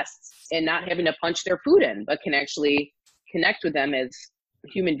with the guests and not having to punch their food in, but can actually connect with them as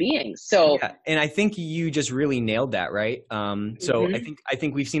human beings. So, and I think you just really nailed that, right? So I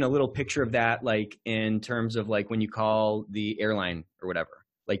think we've seen a little picture of that, like in terms of like when you call the airline or whatever.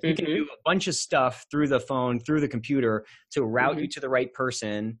 Like you can do a bunch of stuff through the phone, through the computer, to route you to the right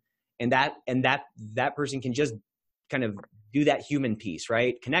person. And that person can just kind of do that human piece,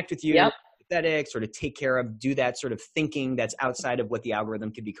 right? Connect with you, empathetic, sort of take care of, do that sort of thinking that's outside of what the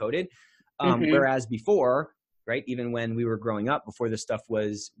algorithm could be coded. Whereas before, right, even when we were growing up, before this stuff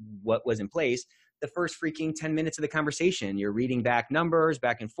was what was in place, the first freaking 10 minutes of the conversation, you're reading back numbers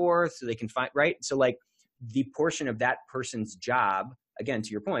back and forth so they can find, right? So like the portion of that person's job, again,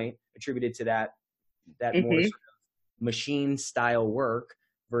 to your point, attributed to that more sort of machine style work,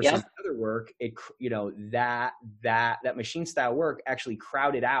 versus other work, that machine style work actually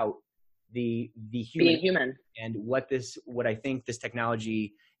crowded out the human. Being human. And what I think this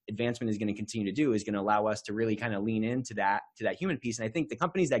technology advancement is going to continue to do is going to allow us to really kind of lean into that human piece. And I think the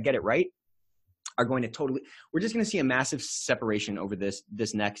companies that get it right are going to we're just going to see a massive separation over this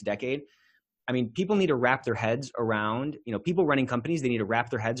next decade. I mean, people need to wrap their heads around, people running companies, they need to wrap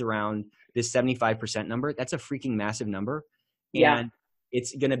their heads around this 75% number. That's a freaking massive number. And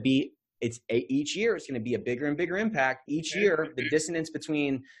it's going to be, each year, it's going to be a bigger and bigger impact. Each year, the dissonance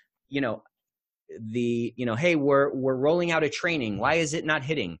between, hey, we're rolling out a training. Why is it not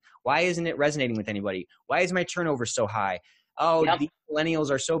hitting? Why isn't it resonating with anybody? Why is my turnover so high? Oh, the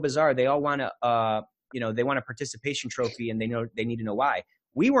millennials are so bizarre. They all want they want a participation trophy, and they need to know why.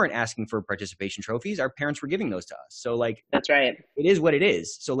 We weren't asking for participation trophies. Our parents were giving those to us. So like, that's right. It is what it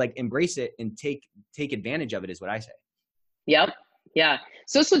is. So like, embrace it and take advantage of it is what I say. Yep. Yeah.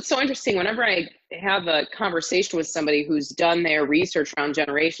 So this was so interesting. Whenever I have a conversation with somebody who's done their research around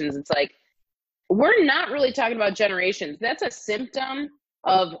generations, it's like, we're not really talking about generations. That's a symptom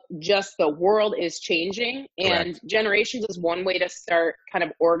of just the world is changing, and generations is one way to start kind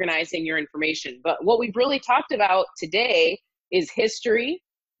of organizing your information. But what we've really talked about today is history,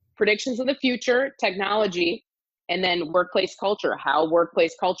 predictions of the future, technology, and then workplace culture, how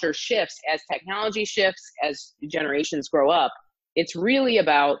workplace culture shifts as technology shifts, as generations grow up. It's really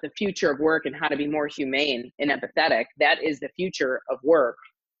about the future of work and how to be more humane and empathetic. That is the future of work.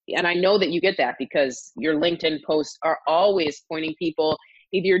 And I know that you get that because your LinkedIn posts are always pointing people,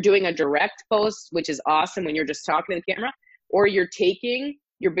 either you're doing a direct post, which is awesome when you're just talking to the camera, or you're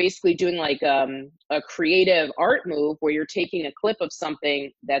basically doing like a creative art move where you're taking a clip of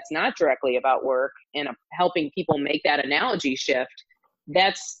something that's not directly about work and helping people make that analogy shift.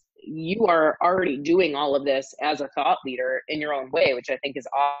 You are already doing all of this as a thought leader in your own way, which I think is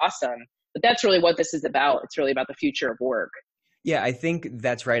awesome. But that's really what this is about. It's really about the future of work. Yeah, I think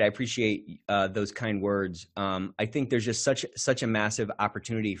that's right. I appreciate those kind words. I think there's just such a massive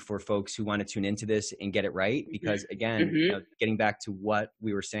opportunity for folks who want to tune into this and get it right. Because again, Mm-hmm. getting back to what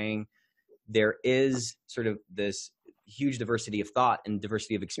we were saying, there is sort of this huge diversity of thought and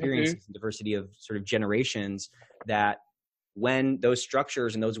diversity of experiences and diversity of sort of generations that when those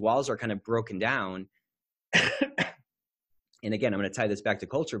structures and those walls are kind of broken down, and again, I'm going to tie this back to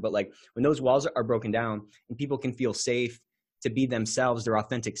culture, but like when those walls are broken down and people can feel safe to be themselves, their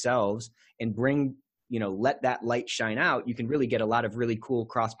authentic selves, and bring, let that light shine out, you can really get a lot of really cool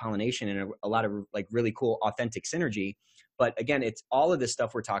cross-pollination and a lot of like really cool authentic synergy. But again, it's all of this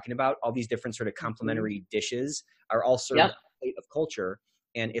stuff we're talking about, all these different sort of complementary dishes are all served on a plate of culture.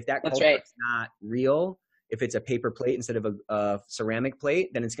 And if that culture is not real, if it's a paper plate instead of a ceramic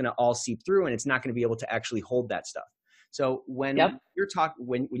plate, then it's going to all seep through and it's not going to be able to actually hold that stuff. So when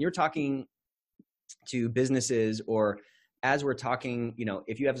you're talking to businesses, or as we're talking,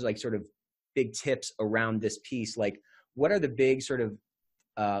 if you have like sort of big tips around this piece, like what are the big sort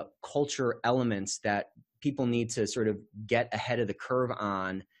of culture elements that people need to sort of get ahead of the curve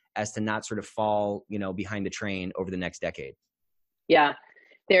on as to not sort of fall, behind the train over the next decade? Yeah,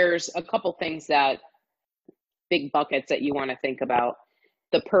 there's a couple things big buckets that you want to think about.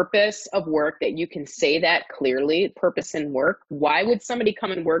 The purpose of work, that you can say that clearly, purpose in work. Why would somebody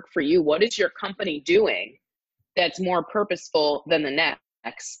come and work for you? What is your company doing that's more purposeful than the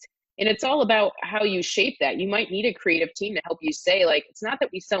next? And it's all about how you shape that. You might need a creative team to help you say, like, it's not that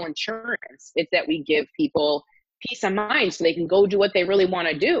we sell insurance, it's that we give people peace of mind so they can go do what they really want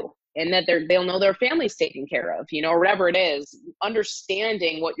to do, and that they'll know their family's taken care of, or whatever it is.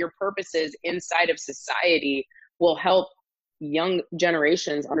 Understanding what your purpose is inside of society will help young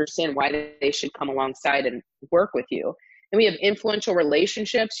generations understand why they should come alongside and work with you. And we have influential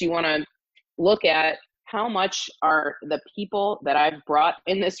relationships. You want to look at how much are the people that I've brought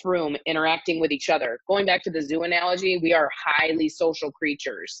in this room interacting with each other. Going back to the zoo analogy, we are highly social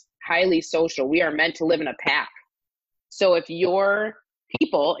creatures, highly social. We are meant to live in a pack. So if your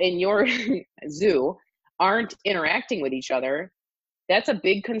people in your zoo aren't interacting with each other, that's a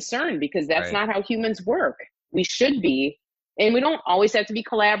big concern, because that's not how humans work. We should be. And we don't always have to be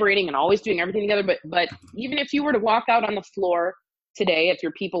collaborating and always doing everything together. But even if you were to walk out on the floor today, if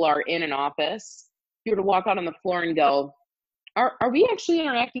your people are in an office, if you were to walk out on the floor and go, are we actually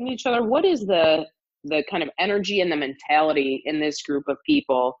interacting with each other? What is the kind of energy and the mentality in this group of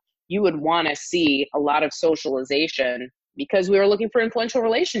people? You would want to see a lot of socialization, because we are looking for influential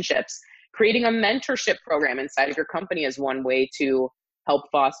relationships. Creating a mentorship program inside of your company is one way to help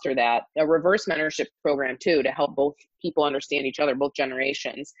foster that. A reverse mentorship program too, to help both people understand each other, both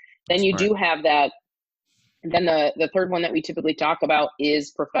generations. Then you do have that. And then the third one that we typically talk about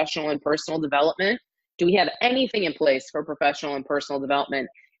is professional and personal development. Do we have anything in place for professional and personal development?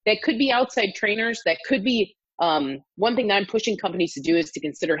 That could be outside trainers. That could be one thing that I'm pushing companies to do is to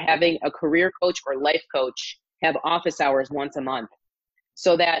consider having a career coach or life coach have office hours once a month,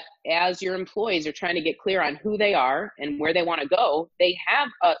 so that as your employees are trying to get clear on who they are and where they want to go, they have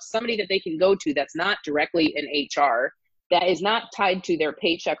somebody that they can go to that's not directly in HR, that is not tied to their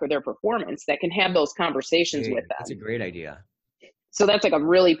paycheck or their performance, that can have those conversations with them. That's a great idea. So that's like a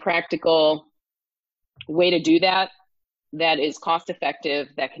really practical way to do that, that is cost effective,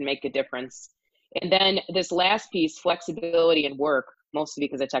 that can make a difference. And then this last piece, flexibility in work, mostly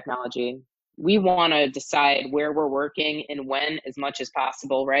because of technology. We want to decide where we're working and when as much as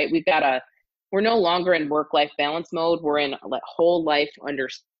possible, right? We're no longer in work-life balance mode. We're in whole life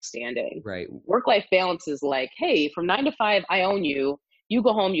understanding. Right. Work-life balance is like, hey, from 9 to 5, I own you. You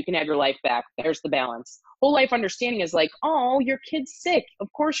go home, you can have your life back. There's the balance. Whole life understanding is like, oh, your kid's sick.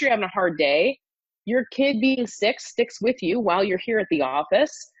 Of course you're having a hard day. Your kid being sick sticks with you while you're here at the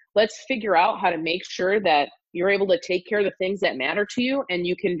office. Let's figure out how to make sure that you're able to take care of the things that matter to you, and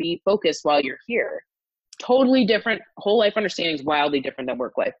you can be focused while you're here. Totally different. Whole life understanding is wildly different than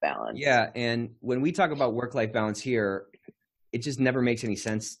work-life balance. Yeah. And when we talk about work-life balance here, it just never makes any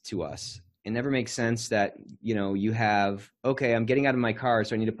sense to us. It never makes sense that, you have, okay, I'm getting out of my car,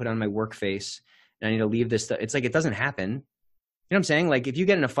 so I need to put on my work face and I need to leave this stuff. It's like, it doesn't happen. You know what I'm saying? Like if you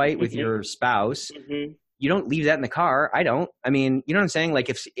get in a fight with your spouse, you don't leave that in the car. I don't. I mean, you know what I'm saying? Like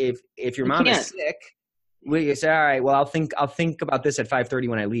if your mom is sick, we say, all right, well, I'll think about this at 5:30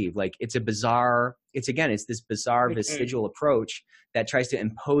 when I leave. Like it's this bizarre vestigial approach that tries to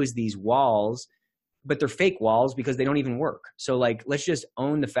impose these walls, but they're fake walls because they don't even work. So like, let's just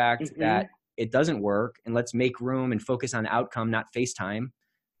own the fact that it doesn't work, and let's make room and focus on outcome, not FaceTime.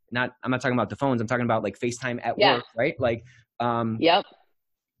 I'm not talking about the phones. I'm talking about like FaceTime at work, right? Like, Yep.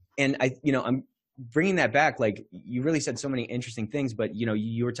 And bringing that back, like you really said so many interesting things, but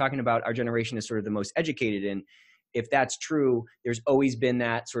you were talking about our generation is sort of the most educated. And if that's true, there's always been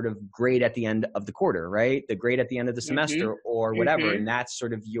that sort of grade at the end of the quarter, right? The grade at the end of the semester or whatever. And that's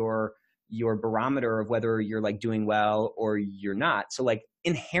sort of your barometer of whether you're like doing well or you're not. So like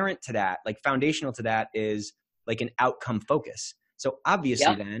inherent to that, like foundational to that is like an outcome focus. So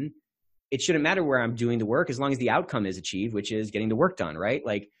obviously then it shouldn't matter where I'm doing the work as long as the outcome is achieved, which is getting the work done, right?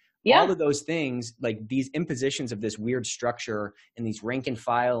 Like all of those things, like these impositions of this weird structure and these rank and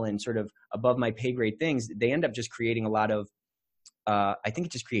file and sort of above my pay grade things, they end up just creating a lot of, I think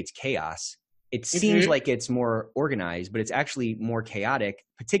it just creates chaos. It seems like it's more organized, but it's actually more chaotic,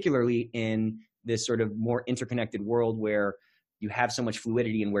 particularly in this sort of more interconnected world where you have so much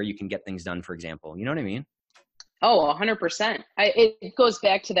fluidity in where you can get things done, for example. You know what I mean? Oh, 100%. It goes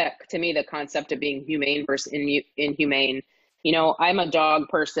back to that, to me, the concept of being humane versus inhumane. I'm a dog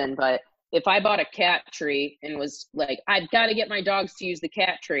person, but if I bought a cat tree and was like, I've got to get my dogs to use the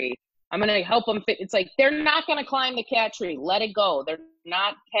cat tree, I'm going to help them fit. It's like, they're not going to climb the cat tree. Let it go. They're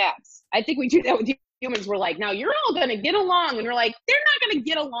not cats. I think we do that with humans. We're like, now you're all going to get along. And we're like, they're not going to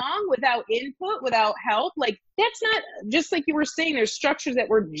get along without input, without help. Like, that's not, just like you were saying, there's structures that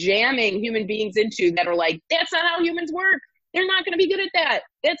we're jamming human beings into that are like, that's not how humans work. They're not going to be good at that.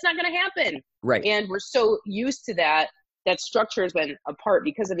 That's not going to happen. Right. And we're so used to that structure has been apart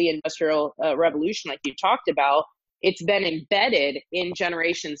because of the Industrial Revolution, like you talked about. It's been embedded in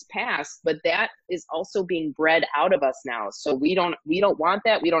generations past, but that is also being bred out of us now. So we don't want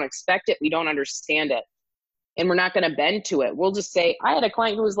that. We don't expect it. We don't understand it. And we're not going to bend to it. We'll just say, I had a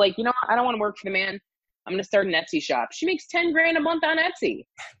client who was like, I don't want to work for the man. I'm going to start an Etsy shop. She makes $10,000 a month on Etsy.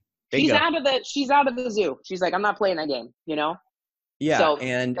 She's out of the zoo. She's like, I'm not playing that game, Yeah. So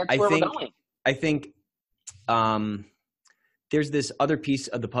and that's where we're going. I think, there's this other piece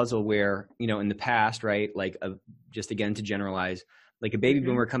of the puzzle where, in the past, right, like just again to generalize, like a baby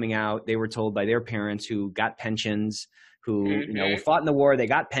boomer coming out, they were told by their parents who got pensions, who, fought in the war, they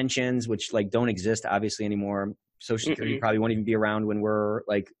got pensions, which like don't exist obviously anymore. Social Security probably won't even be around when we're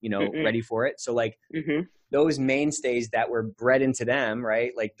like, ready for it. So like those mainstays that were bred into them,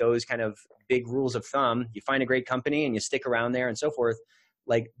 right, like those kind of big rules of thumb, you find a great company and you stick around there and so forth.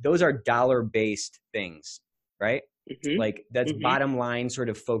 Like those are dollar-based things, right? Like that's bottom line sort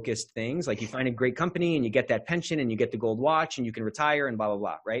of focused things. Like you find a great company and you get that pension and you get the gold watch and you can retire and blah, blah,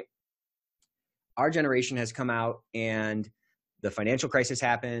 blah. Right. Our generation has come out and the financial crisis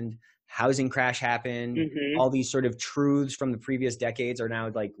happened, housing crash happened. All these sort of truths from the previous decades are now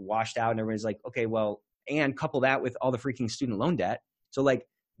like washed out and everyone's like, okay, well, and couple that with all the freaking student loan debt. So like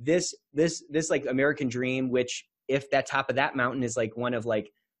this like American dream, which if that top of that mountain is like one of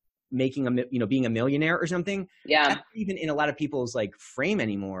like, making being a millionaire or something. Yeah. That's not even in a lot of people's like frame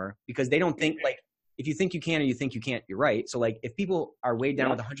anymore because they don't think like, if you think you can or you think you can't, you're right. So like if people are weighed down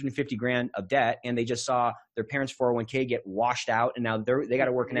with 150 grand of debt and they just saw their parents' 401k get washed out and now they got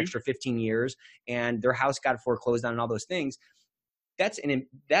to work an extra 15 years and their house got foreclosed on and all those things, that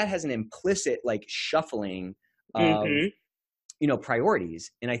has an implicit like shuffling of,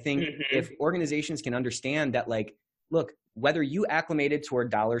 priorities. And I think if organizations can understand that, like, look, whether you acclimated toward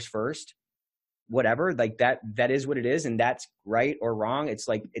dollars first, whatever, like that is what it is. And that's right or wrong. It's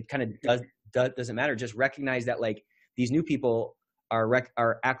like, it kind of doesn't matter. Just recognize that like these new people are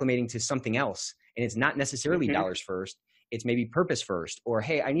acclimating to something else. And it's not necessarily dollars first. It's maybe purpose first, or,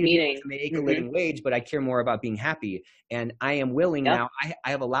 hey, I need to make a living wage, but I care more about being happy. And I am willing now, I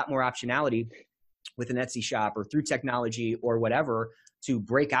have a lot more optionality with an Etsy shop or through technology or whatever to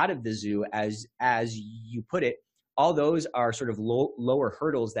break out of the zoo, as you put it. All those are sort of lower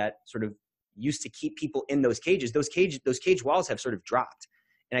hurdles that sort of used to keep people in those cages. Those cage walls have sort of dropped.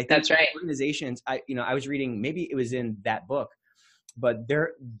 And I think that's right. Organizations, I was reading, maybe it was in that book, but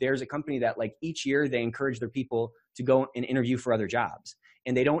there's a company that like each year they encourage their people to go and interview for other jobs.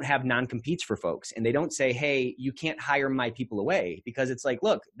 And they don't have non-competes for folks. And they don't say, hey, you can't hire my people away, because it's like,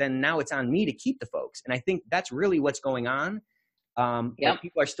 look, then now it's on me to keep the folks. And I think that's really what's going on. But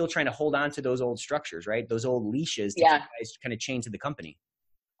people are still trying to hold on to those old structures, right? Those old leashes to keep guys kind of chained to the company.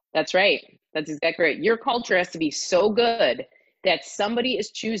 That's right. That's exactly right. Your culture has to be so good that somebody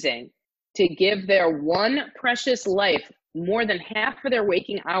is choosing to give their one precious life more than half of their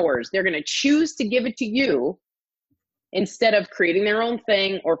waking hours. They're going to choose to give it to you instead of creating their own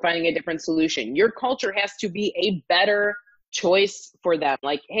thing or finding a different solution. Your culture has to be a better choice for them.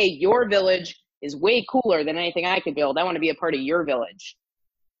 Like, hey, your village is way cooler than anything I could build. I want to be a part of your village.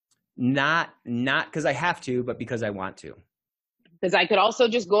 Not because I have to, but because I want to. Because I could also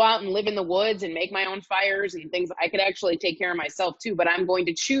just go out and live in the woods and make my own fires and things. I could actually take care of myself too, but I'm going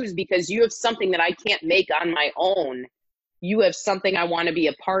to choose because you have something that I can't make on my own. You have something I want to be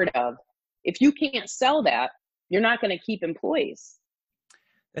a part of. If you can't sell that, you're not going to keep employees.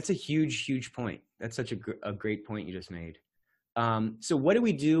 That's a huge, huge point. That's such a great point you just made. So what do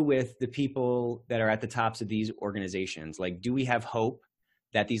we do with the people that are at the tops of these organizations? Like, do we have hope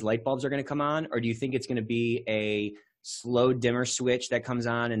that these light bulbs are going to come on? Or do you think it's going to be a slow dimmer switch that comes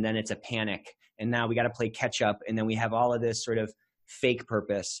on and then it's a panic? And now we got to play catch up. And then we have all of this sort of fake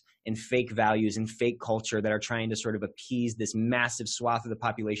purpose and fake values and fake culture that are trying to sort of appease this massive swath of the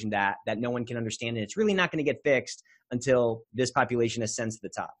population that no one can understand. And it's really not going to get fixed until this population ascends to the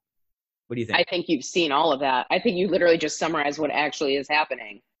top. What do you think? I think you've seen all of that. I think you literally just summarized what actually is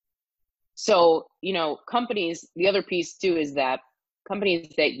happening. So, companies, the other piece too is that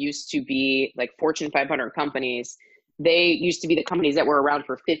companies that used to be like Fortune 500 companies, they used to be the companies that were around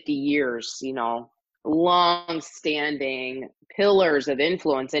for 50 years, long-standing pillars of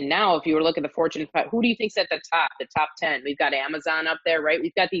influence. And now if you were looking at the Fortune 5, who do you think's at the top 10? We've got Amazon up there, right?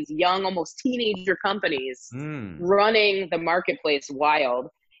 We've got these young, almost teenager companies running the marketplace wild.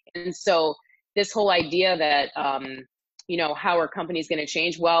 And so this whole idea that, how are companies going to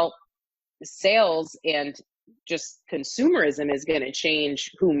change? Well, sales and just consumerism is going to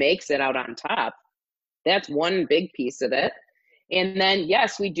change who makes it out on top. That's one big piece of it. And then,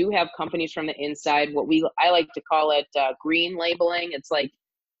 yes, we do have companies from the inside, I like to call it green labeling. It's like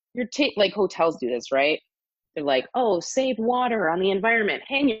like hotels do this, right? They're like, oh, save water on the environment,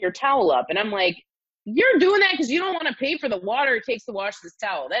 hang your towel up. And I'm like, you're doing that because you don't want to pay for the water it takes to wash this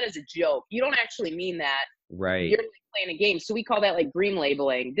towel. That is a joke. You don't actually mean that. Right. You're playing a game. So we call that like green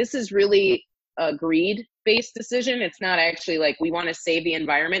labeling. This is really a greed-based decision. It's not actually like we want to save the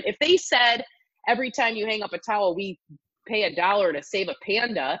environment. If they said every time you hang up a towel, we pay $1 to save a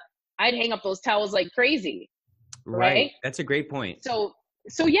panda, I'd hang up those towels like crazy. Right? That's a great point.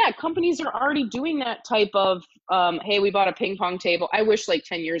 So yeah, companies are already doing that type of, hey, we bought a ping pong table. I wish like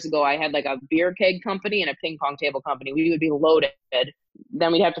 10 years ago I had like a beer keg company and a ping pong table company. We would be loaded.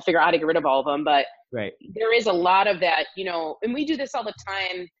 Then we'd have to figure out how to get rid of all of them. But right. There is a lot of that, and we do this all the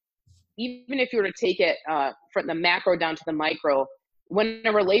time. Even if you were to take it from the macro down to the micro, when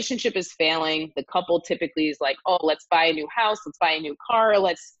a relationship is failing, the couple typically is like, oh, let's buy a new house. Let's buy a new car.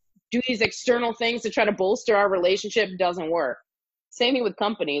 Let's do these external things to try to bolster our relationship. Doesn't work. Same thing with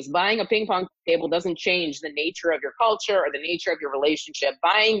companies. Buying a ping pong table doesn't change the nature of your culture or the nature of your relationship.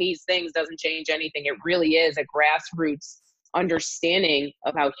 Buying these things doesn't change anything. It really is a grassroots understanding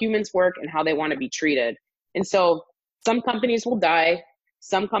of how humans work and how they want to be treated. And so some companies will die.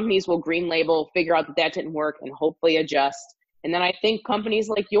 Some companies will green label, figure out that didn't work, and hopefully adjust. And then I think companies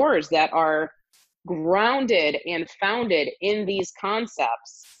like yours that are grounded and founded in these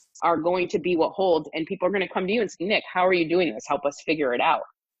concepts are going to be what holds, and people are going to come to you and say, Nick, how are you doing this? Help us figure it out.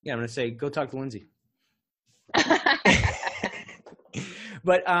 Yeah, I'm going to say, go talk to Lindsay.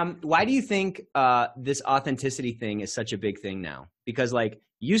 But why do you think this authenticity thing is such a big thing now? Because like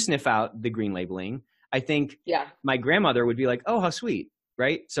you sniff out the green labeling. I think my grandmother would be like, oh, how sweet,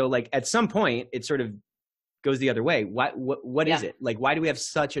 right? So like at some point it sort of goes the other way. What is it? Like, why do we have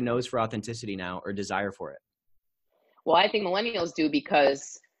such a nose for authenticity now or desire for it? Well, I think millennials do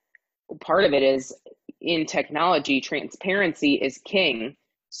because part of it is in technology, transparency is king.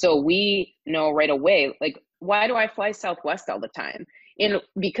 So we know right away, like, why do I fly Southwest all the time? And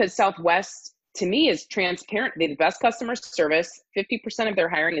because Southwest to me is transparent. They have the best customer service. 50% of their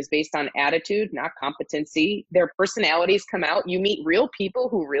hiring is based on attitude, not competency. Their personalities come out. You meet real people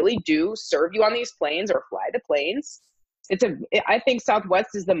who really do serve you on these planes or fly the planes. I think Southwest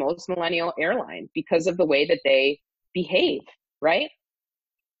is the most millennial airline because of the way that they behave, right?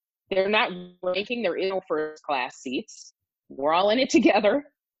 They're not ranking. There is no first class seats. We're all in it together.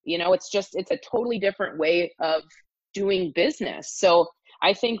 It's a totally different way of doing business. So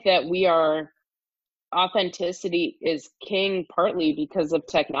I think that authenticity is king partly because of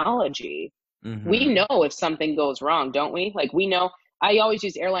technology. Mm-hmm. We know if something goes wrong, don't we? Like we know, I always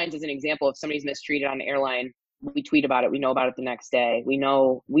use airlines as an example. If somebody's mistreated on the airline, we tweet about it. We know about it the next day. We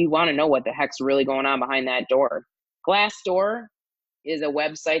want to know what the heck's really going on behind that door. Glassdoor is a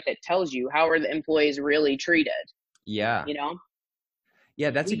website that tells you how are the employees really treated. Yeah.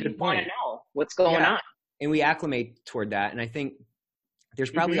 Yeah, that's a good point. We want to know what's going on. And we acclimate toward that. And I think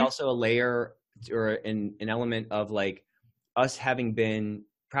there's probably also a layer or an element of like us having been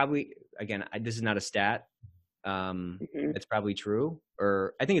probably, again, this is not a stat. It's probably true,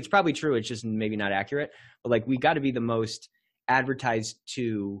 or I think it's probably true. It's just maybe not accurate, but like we got to be the most advertised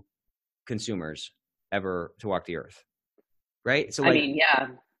to consumers ever to walk the earth. right? So I mean, yeah.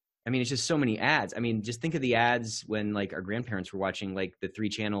 I mean, it's just so many ads. I mean, just think of the ads when like our grandparents were watching like the 3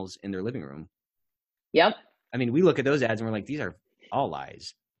 channels in their living room. Yep. I mean, we look at those ads and we're like, these are all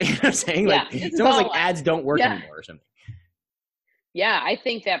lies. You know what I'm saying? Yeah, Like, it's almost like ads don't work anymore or something. Yeah, I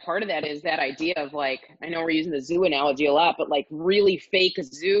think that part of that is that idea of like, I know we're using the zoo analogy a lot, but like really fake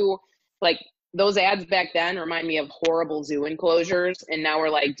zoo, like those ads back then remind me of horrible zoo enclosures. And now we're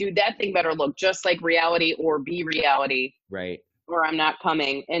like, dude, that thing better look just like reality or be reality. Right. Or I'm not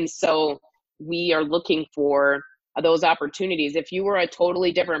coming. And so we are looking for those opportunities. If you were a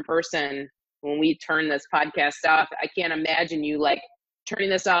totally different person when we turn this podcast off, I can't imagine you like turning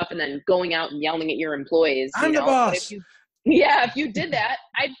this off and then going out and yelling at your employees. I'm the boss. But if you did that,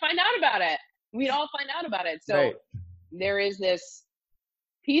 I'd find out about it. We'd all find out about it. So there is this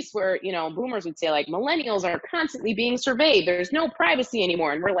piece where, boomers would say like millennials are constantly being surveyed. There's no privacy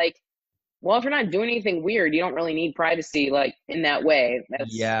anymore. And we're like, well, if you're not doing anything weird, you don't really need privacy like in that way.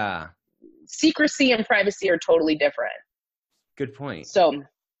 Secrecy and privacy are totally different. Good point. So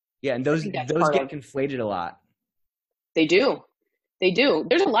yeah, and those get conflated a lot. They do.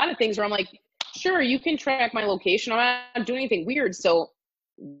 There's a lot of things where I'm like, sure, you can track my location. I'm not doing anything weird. So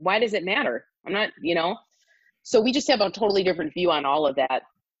why does it matter? I'm not, So we just have a totally different view on all of that.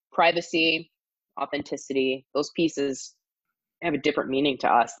 Privacy, authenticity, those pieces have a different meaning to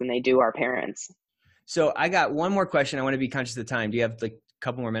us than they do our parents. So I got one more question. I want to be conscious of the time. Do you have like a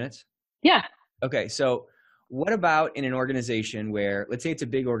couple more minutes? Yeah. Okay. So what about in an organization where, let's say it's a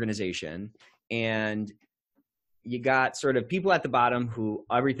big organization and you got sort of people at the bottom who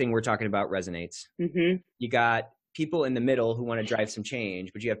everything we're talking about resonates. Mm-hmm. You got people in the middle who want to drive some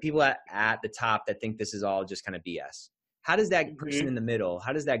change, but you have people at the top that think this is all just kind of BS. How does that person in the middle,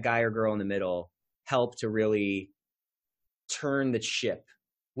 how does that guy or girl in the middle help to really turn the ship?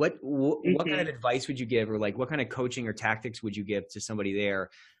 What kind of advice would you give, or like what kind of coaching or tactics would you give to somebody there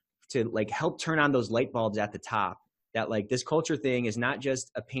to like help turn on those light bulbs at the top, that like this culture thing is not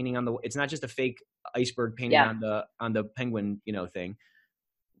just a painting on the, it's not just a fake iceberg painting on the penguin, thing.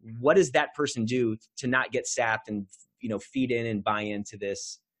 What does that person do to not get sapped and, feed in and buy into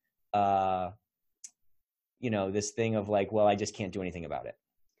this, this thing of like, well, I just can't do anything about it?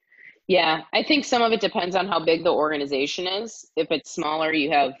 Yeah, I think some of it depends on how big the organization is. If it's smaller,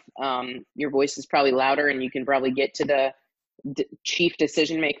 you have your voice is probably louder and you can probably get to the chief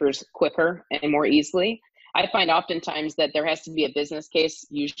decision makers quicker and more easily. I find oftentimes that there has to be a business case,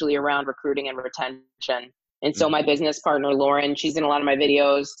 usually around recruiting and retention. And so my business partner, Lauren, she's in a lot of my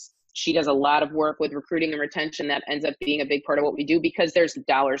videos. She does a lot of work with recruiting and retention that ends up being a big part of what we do because there's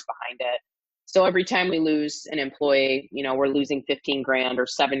dollars behind it. So every time we lose an employee, we're losing $15,000 or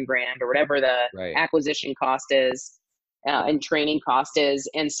 $7,000 or whatever the acquisition cost is and training cost is.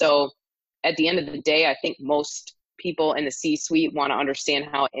 And so at the end of the day, I think most people in the C-suite want to understand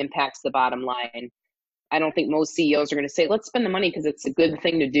how it impacts the bottom line. I don't think most CEOs are going to say, let's spend the money because it's a good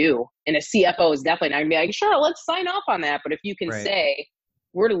thing to do. And a CFO is definitely not going to be like, sure, let's sign off on that. But if you can say,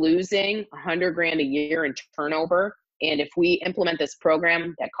 we're losing $100,000 a year in turnover, and if we implement this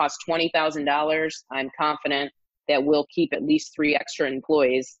program that costs $20,000, I'm confident that we'll keep at least 3 extra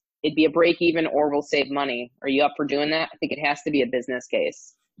employees. It'd be a break even, or we'll save money. Are you up for doing that? I think it has to be a business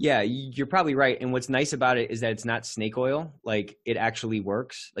case. Yeah, you're probably right. And what's nice about it is that it's not snake oil. Like it actually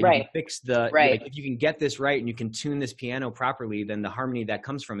works. Like you can fix like, if you can get this right and you can tune this piano properly, then the harmony that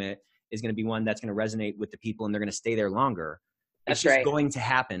comes from it is going to be one that's going to resonate with the people and they're going to stay there longer. It's just going to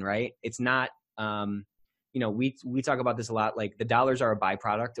happen, right? It's not, we talk about this a lot. Like the dollars are a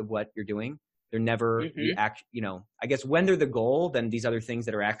byproduct of what you're doing. They're never I guess when they're the goal, then these other things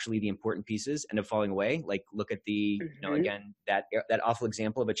that are actually the important pieces end up falling away. Like look at the, again, that awful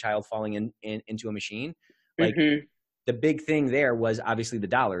example of a child falling into a machine. Like the big thing there was obviously the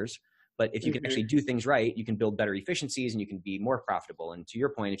dollars, but if you can actually do things right, you can build better efficiencies and you can be more profitable. And to your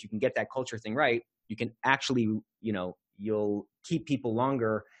point, if you can get that culture thing right, you can actually, you'll keep people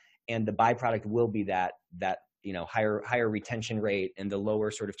longer, and the byproduct will be that higher retention rate and the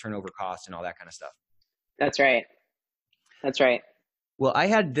lower sort of turnover cost and all that kind of stuff. That's right. Well, I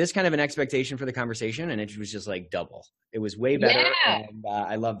had this kind of an expectation for the conversation, and it was just like double. It was way better, and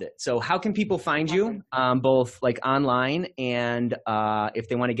I loved it. So how can people find you, both like online and if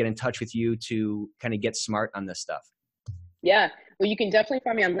they want to get in touch with you to kind of get smart on this stuff? Yeah. Well, you can definitely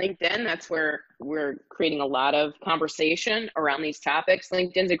find me on LinkedIn. That's where we're creating a lot of conversation around these topics.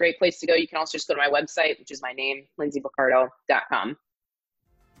 LinkedIn's a great place to go. You can also just go to my website, which is my name, lindsayboccardo.com.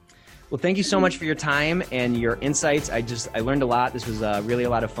 Well, thank you so much for your time and your insights. I learned a lot. This was really a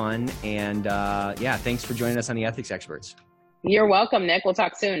lot of fun. And thanks for joining us on the Ethics Experts. You're welcome, Nick. We'll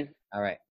talk soon. All right.